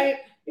in the bank.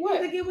 You need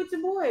to get with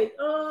your boys.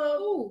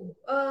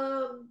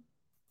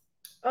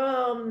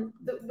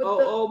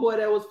 Old boy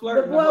that was The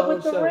flirting. boy whole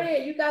with the show.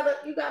 red. You gotta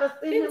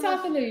send He's him.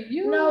 talking to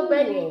you. No,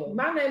 baby.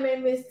 My name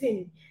ain't Miss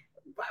Tinny.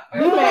 He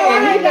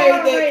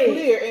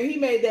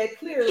made that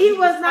clear. He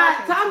was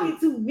not talking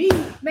to me,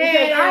 Man.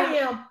 because I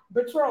am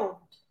betrothed.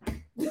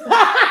 First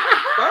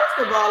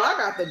of all, I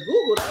got to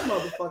Google that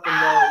motherfucking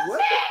word. What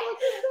the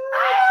fuck is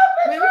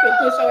that? Man, we can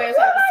push your ass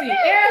out the seat.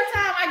 Every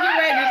time I get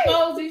ready to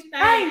close this thing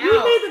Hey, you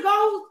out, need to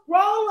go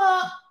roll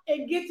up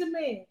and get your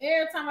man.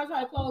 every time I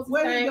try to close this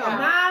Where thing you go? out,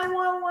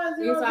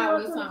 911 it's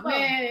always something.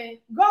 Man,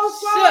 Go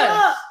scroll Shush.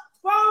 up.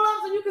 Scroll up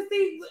so you can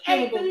see.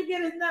 Hey, Scroll. till you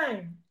get his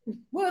name.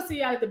 we'll see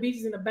y'all at the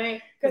beaches in the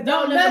bank. 'Cause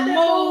Don't don't let them let them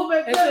move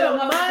move until until the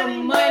the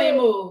money money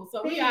move.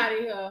 So we Peace. out of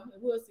here.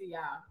 We'll see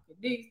y'all.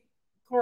 Peace.